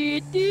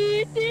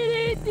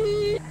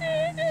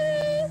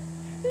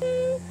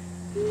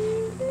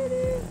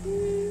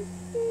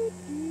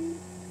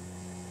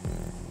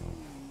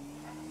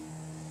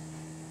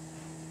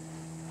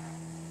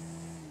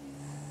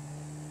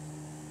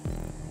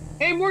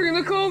 Hey Morgan,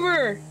 look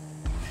over!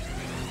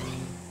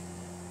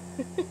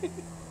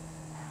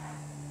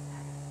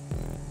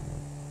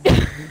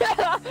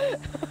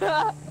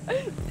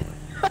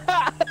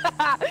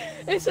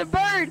 It's a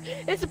bird!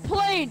 It's a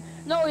plane!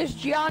 No, it's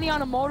Gianni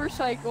on a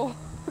motorcycle.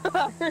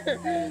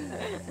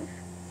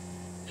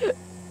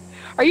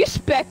 Are you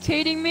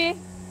spectating me?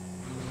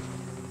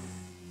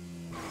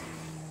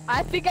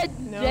 I think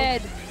I'm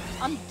dead.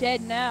 I'm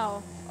dead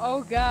now.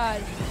 Oh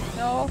god.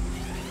 No.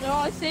 No,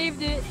 I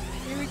saved it.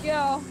 Here we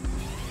go.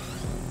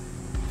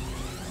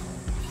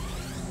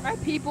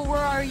 Alright people,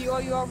 where are you? Oh,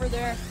 you over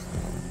there.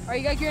 Are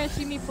you guys gonna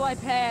see me fly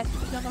past?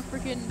 Because I'm a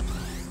freaking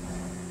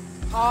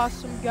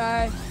awesome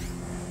guy.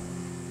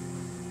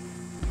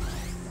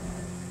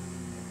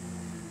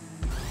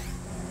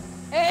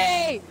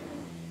 Hey!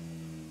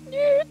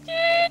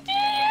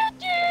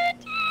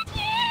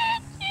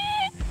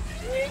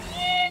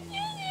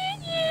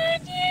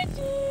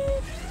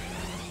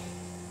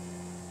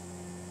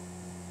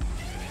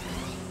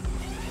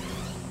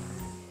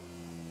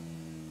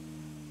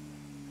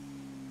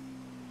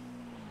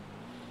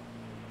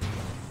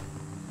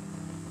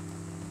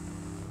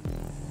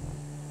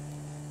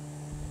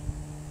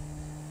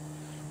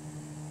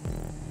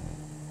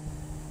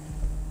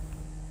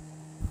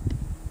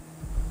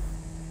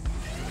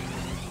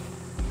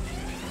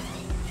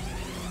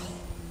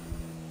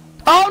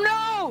 Oh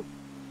no!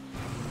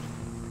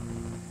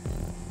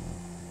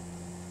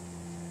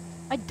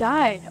 I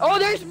died. Oh,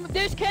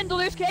 there's Kendall.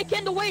 Hey,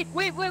 Kendall, wait.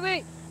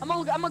 I'm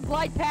gonna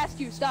glide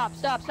past you. Stop.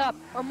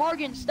 Or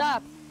Morgan,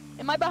 stop.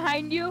 Am I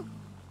behind you?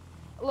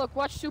 Look,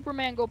 watch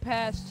Superman go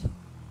past.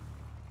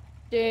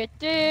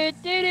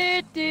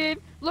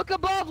 Look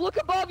above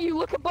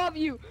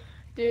you.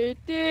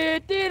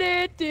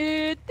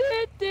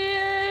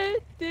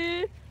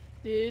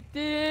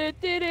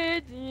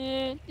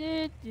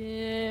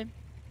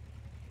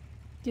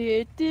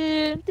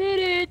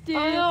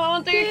 Oh no, I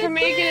don't think I can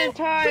make it in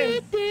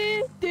time.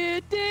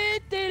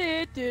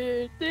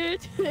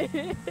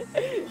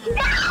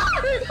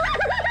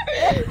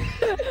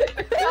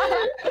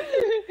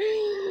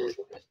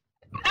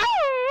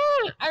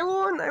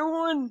 I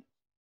won.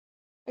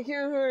 I came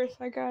in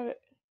first, I got it.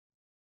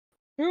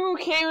 Who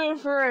came in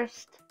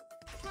first?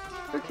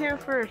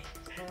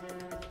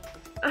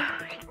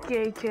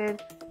 Okay,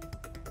 kid.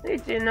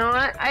 You know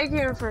what? I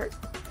came in first.